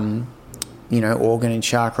 organ and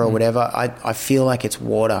chakra or whatever, I feel like it's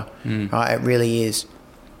water. Right? It really is.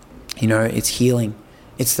 It's healing.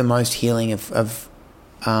 It's the most healing of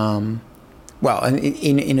well,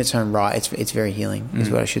 in its own right, it's very healing,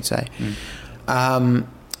 is what I should say. Then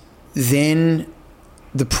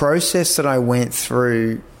the process that I went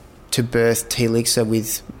through to birth T-Elixir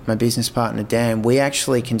with my business partner, Dan, we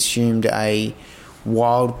actually consumed a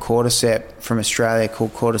wild cordyceps from Australia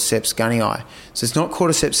called Cordyceps gunnii. So it's not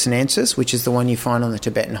Cordyceps sinensis, which is the one you find on the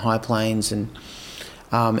Tibetan high plains, and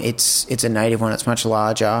it's a native one. It's much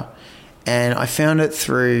larger. And I found it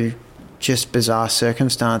through just bizarre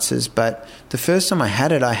circumstances, but the first time I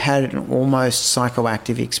had an almost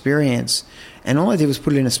psychoactive experience, and all I did was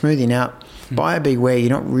put it in a smoothie. Now, buyer beware,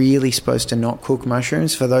 you're not really supposed to not cook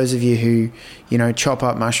mushrooms. For those of you who, chop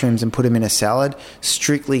up mushrooms and put them in a salad,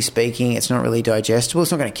 strictly speaking, it's not really digestible.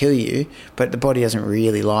 It's not going to kill you, but the body doesn't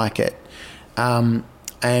really like it. And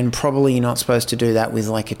probably you're not supposed to do that with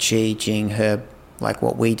like a qi, jing herb, like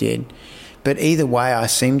what we did. But either way, I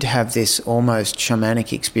seem to have this almost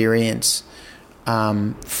shamanic experience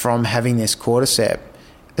from having this cordyceps.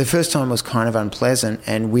 The first time was kind of unpleasant,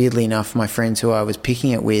 and weirdly enough, my friends who I was picking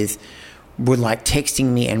it with were like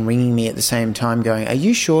texting me and ringing me at the same time going, are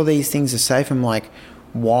you sure these things are safe? I'm like,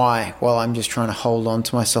 why? Well, I'm just trying to hold on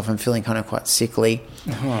to myself. I'm feeling kind of quite sickly.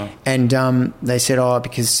 And they said,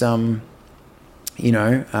 because, one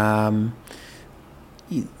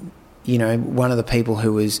of the people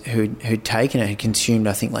who'd taken it had consumed,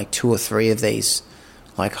 I think, like 2 or 3 of these,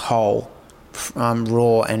 like whole,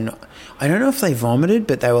 raw, and I don't know if they vomited,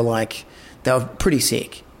 but they were pretty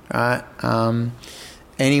sick, right?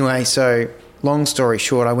 Anyway, so long story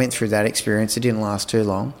short, I went through that experience. It didn't last too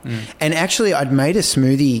long, and actually, I'd made a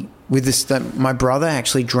smoothie with this. My brother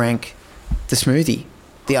actually drank the smoothie,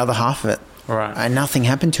 the other half of it. Right. And nothing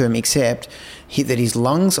happened to him except that his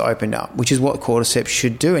lungs opened up, which is what cordyceps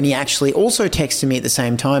should do. And he actually also texted me at the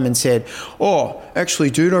same time and said, "Oh, actually,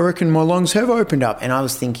 dude, I reckon my lungs have opened up." And I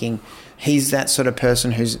was thinking, he's that sort of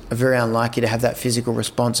person who's very unlikely to have that physical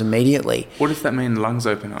response immediately. What does that mean, lungs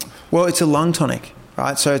open up? Well, it's a lung tonic,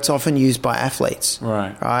 right? So it's often used by athletes.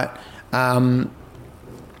 Right.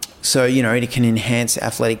 So, it can enhance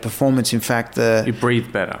athletic performance. In fact, you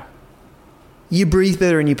breathe better. You breathe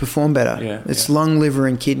better and you perform better. Yeah, it's lung, liver,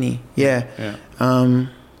 and kidney. Yeah.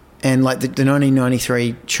 And like the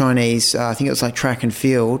 1993 Chinese, I think it was like track and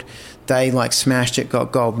field, they like smashed it,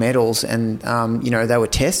 got gold medals, and they were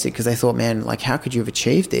tested because they thought, man, like how could you have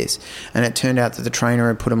achieved this? And it turned out that the trainer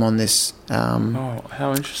had put them on this. Oh,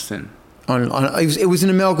 how interesting. It was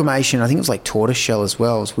an amalgamation. I think it was like tortoise shell as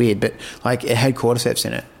well. It was weird, but like it had cordyceps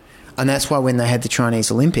in it, and that's why when they had the Chinese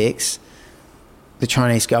Olympics, the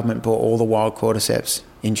Chinese government bought all the wild cordyceps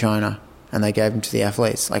in China and they gave them to the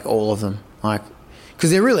athletes, like all of them, like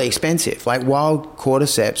because they're really expensive. Like wild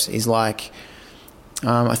cordyceps is like,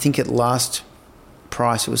 I think at last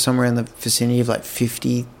price it was somewhere in the vicinity of like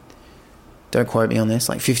 50. Don't quote me on this.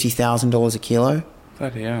 Like $50,000 a kilo.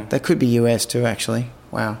 Bloody hell. That could be US too, actually.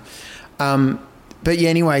 Wow. But yeah,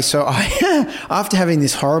 anyway, so I after having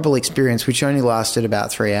this horrible experience, which only lasted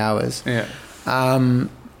about 3 hours,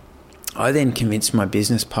 I then convinced my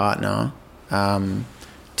business partner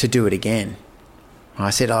to do it again. I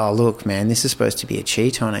said, "Oh, look, man, this is supposed to be a chi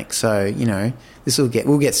tonic, so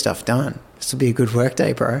we'll get stuff done. This will be a good work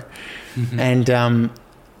day, bro." Mm-hmm. And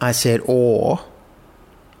I said, "Or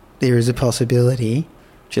there is a possibility,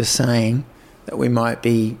 just saying, that we might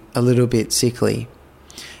be a little bit sickly."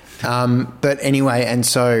 But anyway, and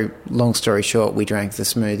so long story short, we drank the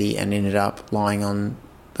smoothie and ended up lying on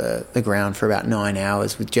the ground for about 9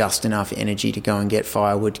 hours with just enough energy to go and get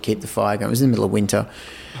firewood to keep the fire going. It was in the middle of winter.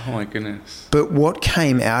 Oh my goodness. But what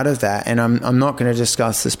came out of that, and I'm not going to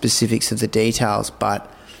discuss the specifics of the details,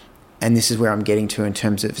 and this is where I'm getting to in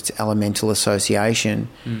terms of its elemental association,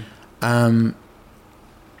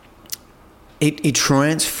 it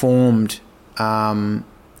transformed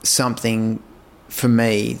something for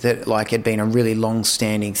me that like had been a really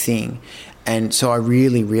long-standing thing. And so I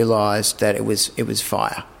really realised that it was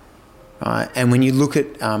fire. Right? And when you look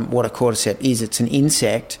at what a cordyceps is, it's an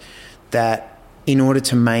insect that, in order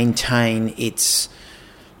to maintain its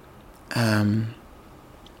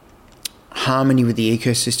harmony with the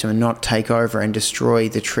ecosystem and not take over and destroy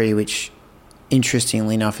the tree, which,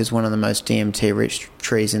 interestingly enough, is one of the most DMT-rich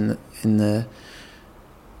trees on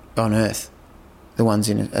Earth. The ones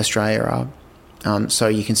in Australia are. So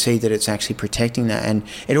you can see that it's actually protecting that. And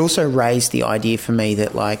it also raised the idea for me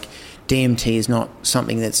that like DMT is not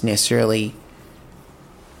something that's necessarily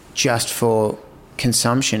just for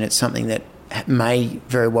consumption. It's something that may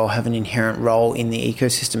very well have an inherent role in the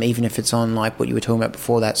ecosystem, even if it's on like what you were talking about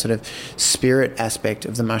before, that sort of spirit aspect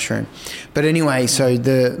of the mushroom. But anyway, so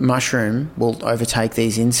the mushroom will overtake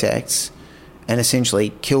these insects and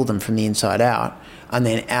essentially kill them from the inside out, and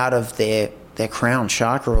then out of their crown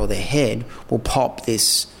chakra or their head will pop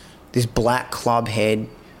this black club head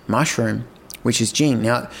mushroom, which is Jing.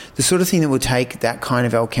 Now, the sort of thing that will take that kind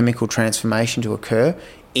of alchemical transformation to occur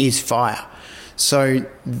is fire. So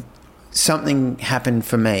something happened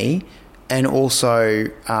for me, and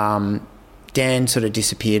also Dan sort of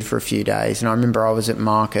disappeared for a few days, and I remember I was at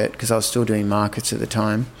market because I was still doing markets at the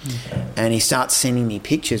time, and he starts sending me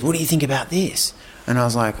pictures. "What do you think about this?" And I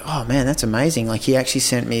was like, "Oh man, that's amazing!" Like he actually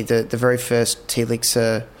sent me the very first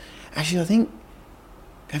Telixer. Actually, I think,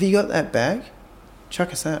 have you got that bag?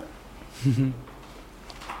 Chuck us that.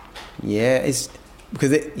 Yeah, it's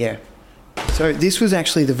because So this was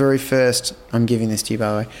actually the very first. I'm giving this to you,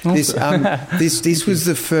 by the way. This was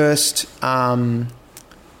the first.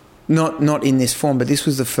 Not in this form, but this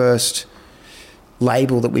was the first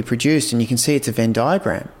label that we produced, and you can see it's a Venn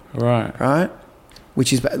diagram. Right.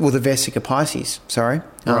 Which is, well, the Vesica Pisces, sorry.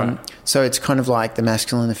 Right. So it's kind of like the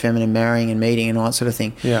masculine and the feminine marrying and meeting and all that sort of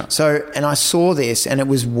thing. Yeah. So, and I saw this, and it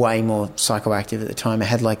was way more psychoactive at the time. It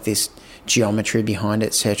had like this geometry behind it,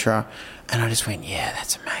 etc. And I just went, yeah,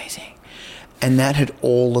 that's amazing. And that had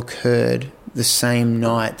all occurred the same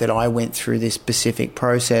night that I went through this specific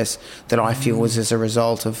process that I feel was as a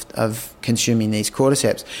result of consuming these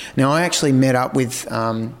cordyceps. Now, I actually met up with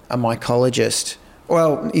a mycologist.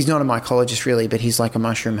 Well, he's not a mycologist really, but he's like a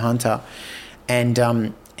mushroom hunter.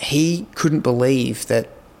 And he couldn't believe that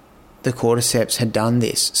the cordyceps had done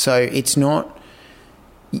this. So it's not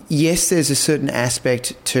yes, there's a certain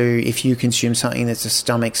aspect to if you consume something that's a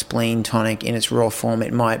stomach spleen tonic in its raw form,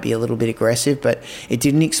 it might be a little bit aggressive, but it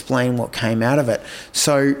didn't explain what came out of it.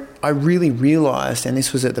 So I really realised, and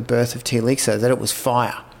this was at the birth of T-Elixir, that it was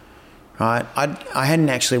fire. Right? I hadn't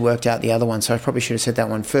actually worked out the other one, so I probably should have said that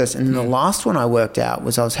one first. And then the last one I worked out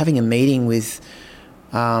was I was having a meeting with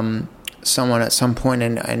someone at some point,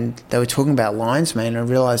 and they were talking about lion's mane, and I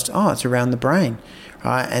realised, it's around the brain,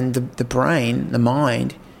 right? And the brain, the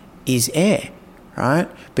mind, is air, right?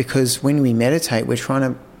 Because when we meditate, we're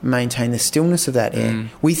trying to maintain the stillness of that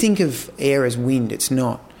air. We think of air as wind. It's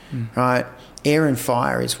not, right? Air and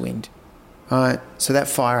fire is wind, right? So that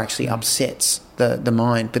fire actually upsets the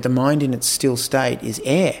mind, but the mind in its still state is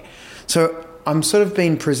air. So I'm sort of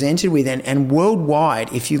being presented with, and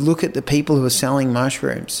worldwide, if you look at the people who are selling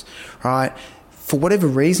mushrooms, right, for whatever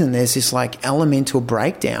reason, there's this like elemental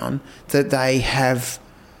breakdown that they have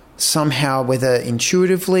somehow, whether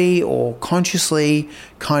intuitively or consciously,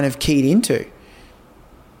 kind of keyed into.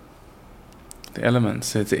 The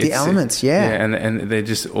elements. The elements, yeah. And they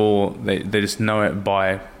just they just know it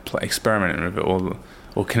by experimenting with it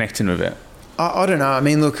or connecting with it. I don't know. I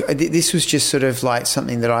mean, look, this was just sort of like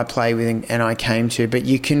something that I play with and I came to, but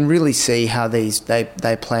you can really see how they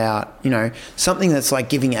play out. You know, something that's like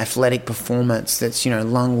giving athletic performance, that's, you know,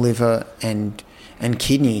 lung, liver, and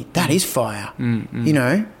kidney. That is fire. You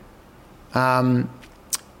know,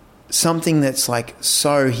 something that's like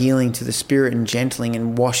so healing to the spirit and gentling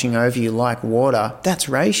and washing over you like water. That's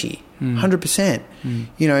reishi. 100%.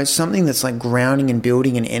 You know, something that's like grounding and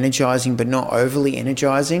building and energizing, but not overly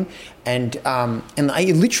energizing. And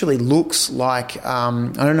it literally looks like, I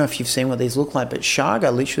don't know if you've seen what these look like, but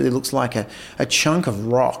chaga literally looks like a chunk of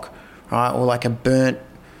rock, right? Or like a burnt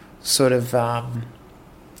sort of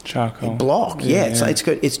charcoal block. Yeah.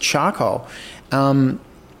 It's charcoal. And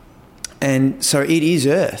so it is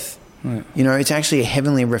earth. Right. You know, it's actually a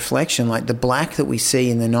heavenly reflection. Like the black that we see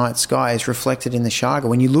in the night sky is reflected in the chaga.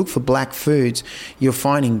 When you look for black foods, you're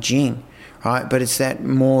finding jing, right? But it's that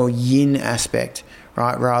more yin aspect,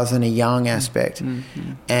 right, rather than a yang aspect.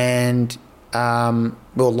 And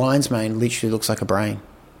lion's mane literally looks like a brain.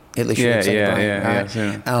 It literally looks like a brain,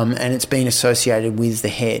 right? And it's been associated with the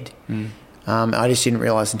head. I just didn't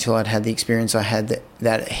realise until I'd had the experience I had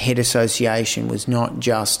that head association was not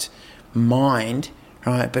just mind,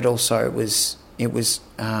 right, but also it was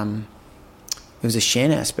a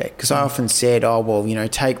Shen aspect. Because I often said, you know,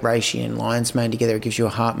 take reishi and lion's mane together, it gives you a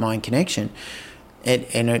heart-mind connection.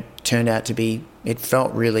 And it turned out to be, it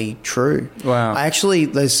felt really true. Wow.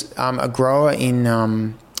 There's a grower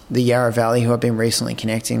in the Yarra Valley who I've been recently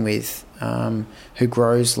connecting with, who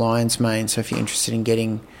grows lion's mane. So if you're interested in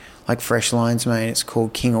getting like fresh lion's mane, it's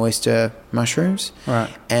called King Oyster mushrooms. Right.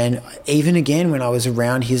 And even again, when I was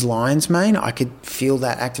around his lion's mane, I could feel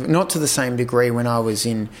that active. Not to the same degree when I was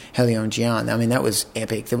in Heilongjiang. I mean, that was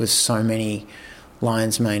epic. There was so many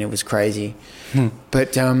lion's mane. It was crazy.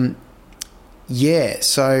 But yeah.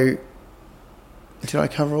 So did I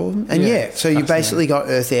cover all of them? And so you basically got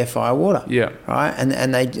earth, air, fire, water. Yeah. Right.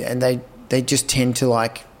 And they just tend to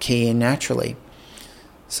like key in naturally.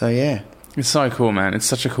 So yeah. It's so cool, man. It's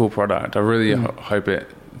such a cool product. I really hope it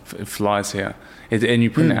flies here. And you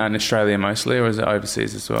putting it out in Australia mostly, or is it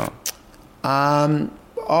overseas as well?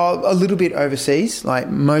 A little bit overseas, like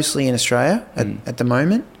mostly in Australia at the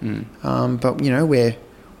moment. But, you know, we're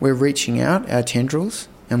reaching out, our tendrils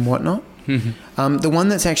and whatnot. The one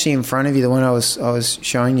that's actually in front of you, the one I was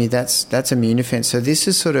showing you, that's immune defense. So this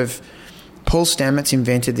is sort of, Paul Stamets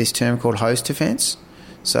invented this term called host defense.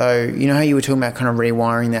 So, you know how you were talking about kind of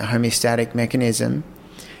rewiring that homeostatic mechanism?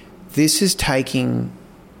 This is taking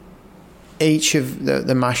each of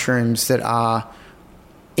the mushrooms that are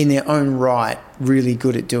in their own right really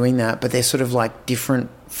good at doing that, but they're sort of like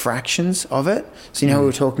different fractions of it. So, you know, we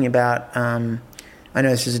were talking about, I know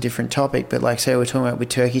this is a different topic, but like say we're talking about with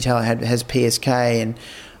turkey tail, it has PSK, and,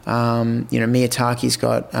 you know, Miyazaki's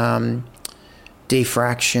got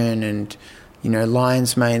diffraction, and you know,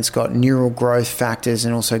 lion's mane's got neural growth factors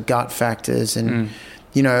and also gut factors, and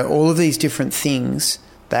you know, all of these different things,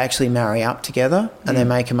 they actually marry up together and they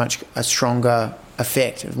make a stronger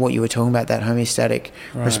effect of what you were talking about, that homeostatic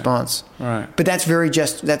response. Right. But that's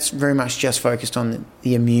very much just focused on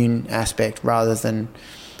the immune aspect, rather than,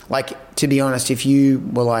 like, to be honest, if you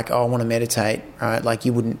were like, I want to meditate, right, like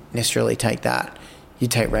you wouldn't necessarily take that.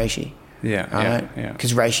 You'd take reishi. Yeah.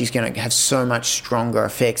 Because reishi's going to have so much stronger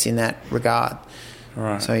effects in that regard.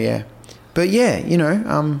 Right. So, yeah. But, yeah, you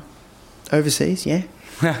know, overseas, yeah.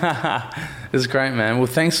 It's great, man. Well,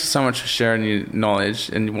 thanks so much for sharing your knowledge.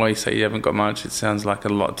 And while you say you haven't got much, it sounds like a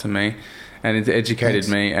lot to me. and it's educated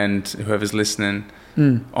me and whoever's listening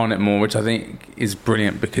on it more, which I think is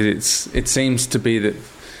brilliant, because it seems to be that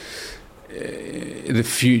the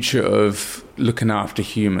future of looking after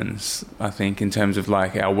humans, I think, in terms of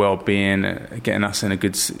like our well-being, getting us in a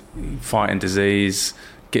good fighting disease,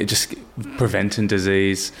 just preventing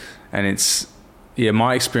disease. And it's,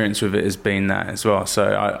 my experience with it has been that as well.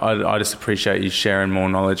 So I just appreciate you sharing more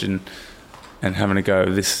knowledge and having a go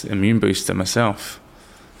at this immune booster myself.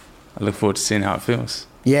 I look forward to seeing how it feels.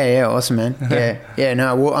 Yeah, awesome, man. Yeah,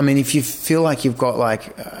 no, well, I mean, if you feel like you've got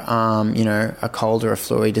like, a cold or a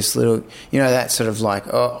flu, just little, that sort of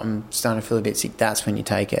like, oh, I'm starting to feel a bit sick, that's when you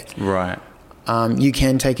take it. Right. You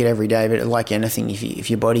can take it every day, but like anything, if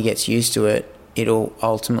your body gets used to it, it'll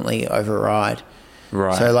ultimately override.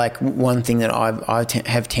 Right. So like one thing that I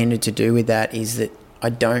have tended to do with that is that I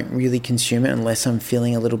don't really consume it unless I'm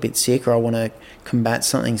feeling a little bit sick or I want to combat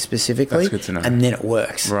something specifically. That's good to know. And then it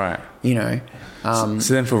works. Right. So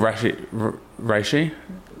then for reishi,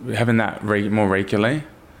 having that more regularly.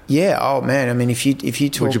 Yeah. Oh man. I mean, if you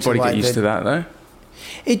talk, would your body get used to that though?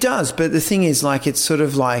 It does, but the thing is, like, it's sort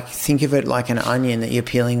of like, think of it like an onion that you're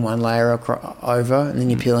peeling one layer over, and then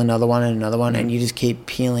you peel another one and another one, and you just keep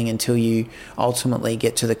peeling until you ultimately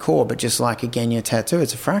get to the core. But just like, again, your tattoo,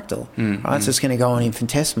 it's a fractal, right? So it's going to go on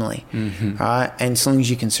infinitesimally, right? And as long as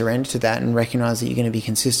you can surrender to that and recognize that you're going to be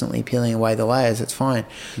consistently peeling away the layers, it's fine.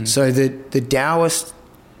 So the Taoist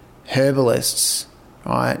herbalists,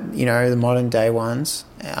 right, the modern day ones,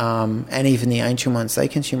 and even the ancient ones, they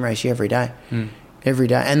consume reishi every day. Every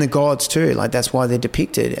day. And the gods too, like that's why they're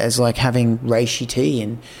depicted as like having reishi tea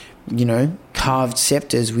and carved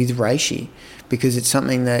scepters with reishi, because it's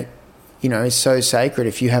something that is so sacred.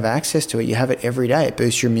 If you have access to it, you have it every day. It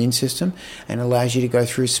boosts your immune system and allows you to go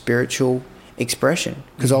through spiritual expression,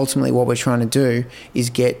 because ultimately what we're trying to do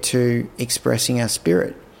is get to expressing our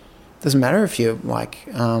spirit. Doesn't matter if you're like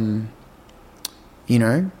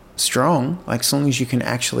strong, like as long as you can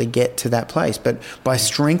actually get to that place. But by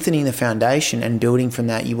strengthening the foundation and building from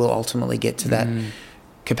that, you will ultimately get to that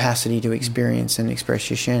capacity to experience and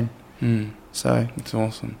express your Shen. So it's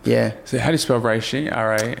awesome. Yeah. So how do you spell reishi?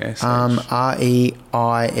 R-A-S-H? R-E-I-S-H-I.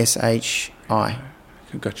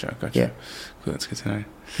 Gotcha. Yeah. Cool, that's good to know.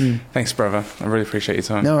 Thanks, brother. I really appreciate your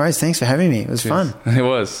time. No worries. Thanks for having me. It was fun. It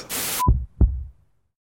was.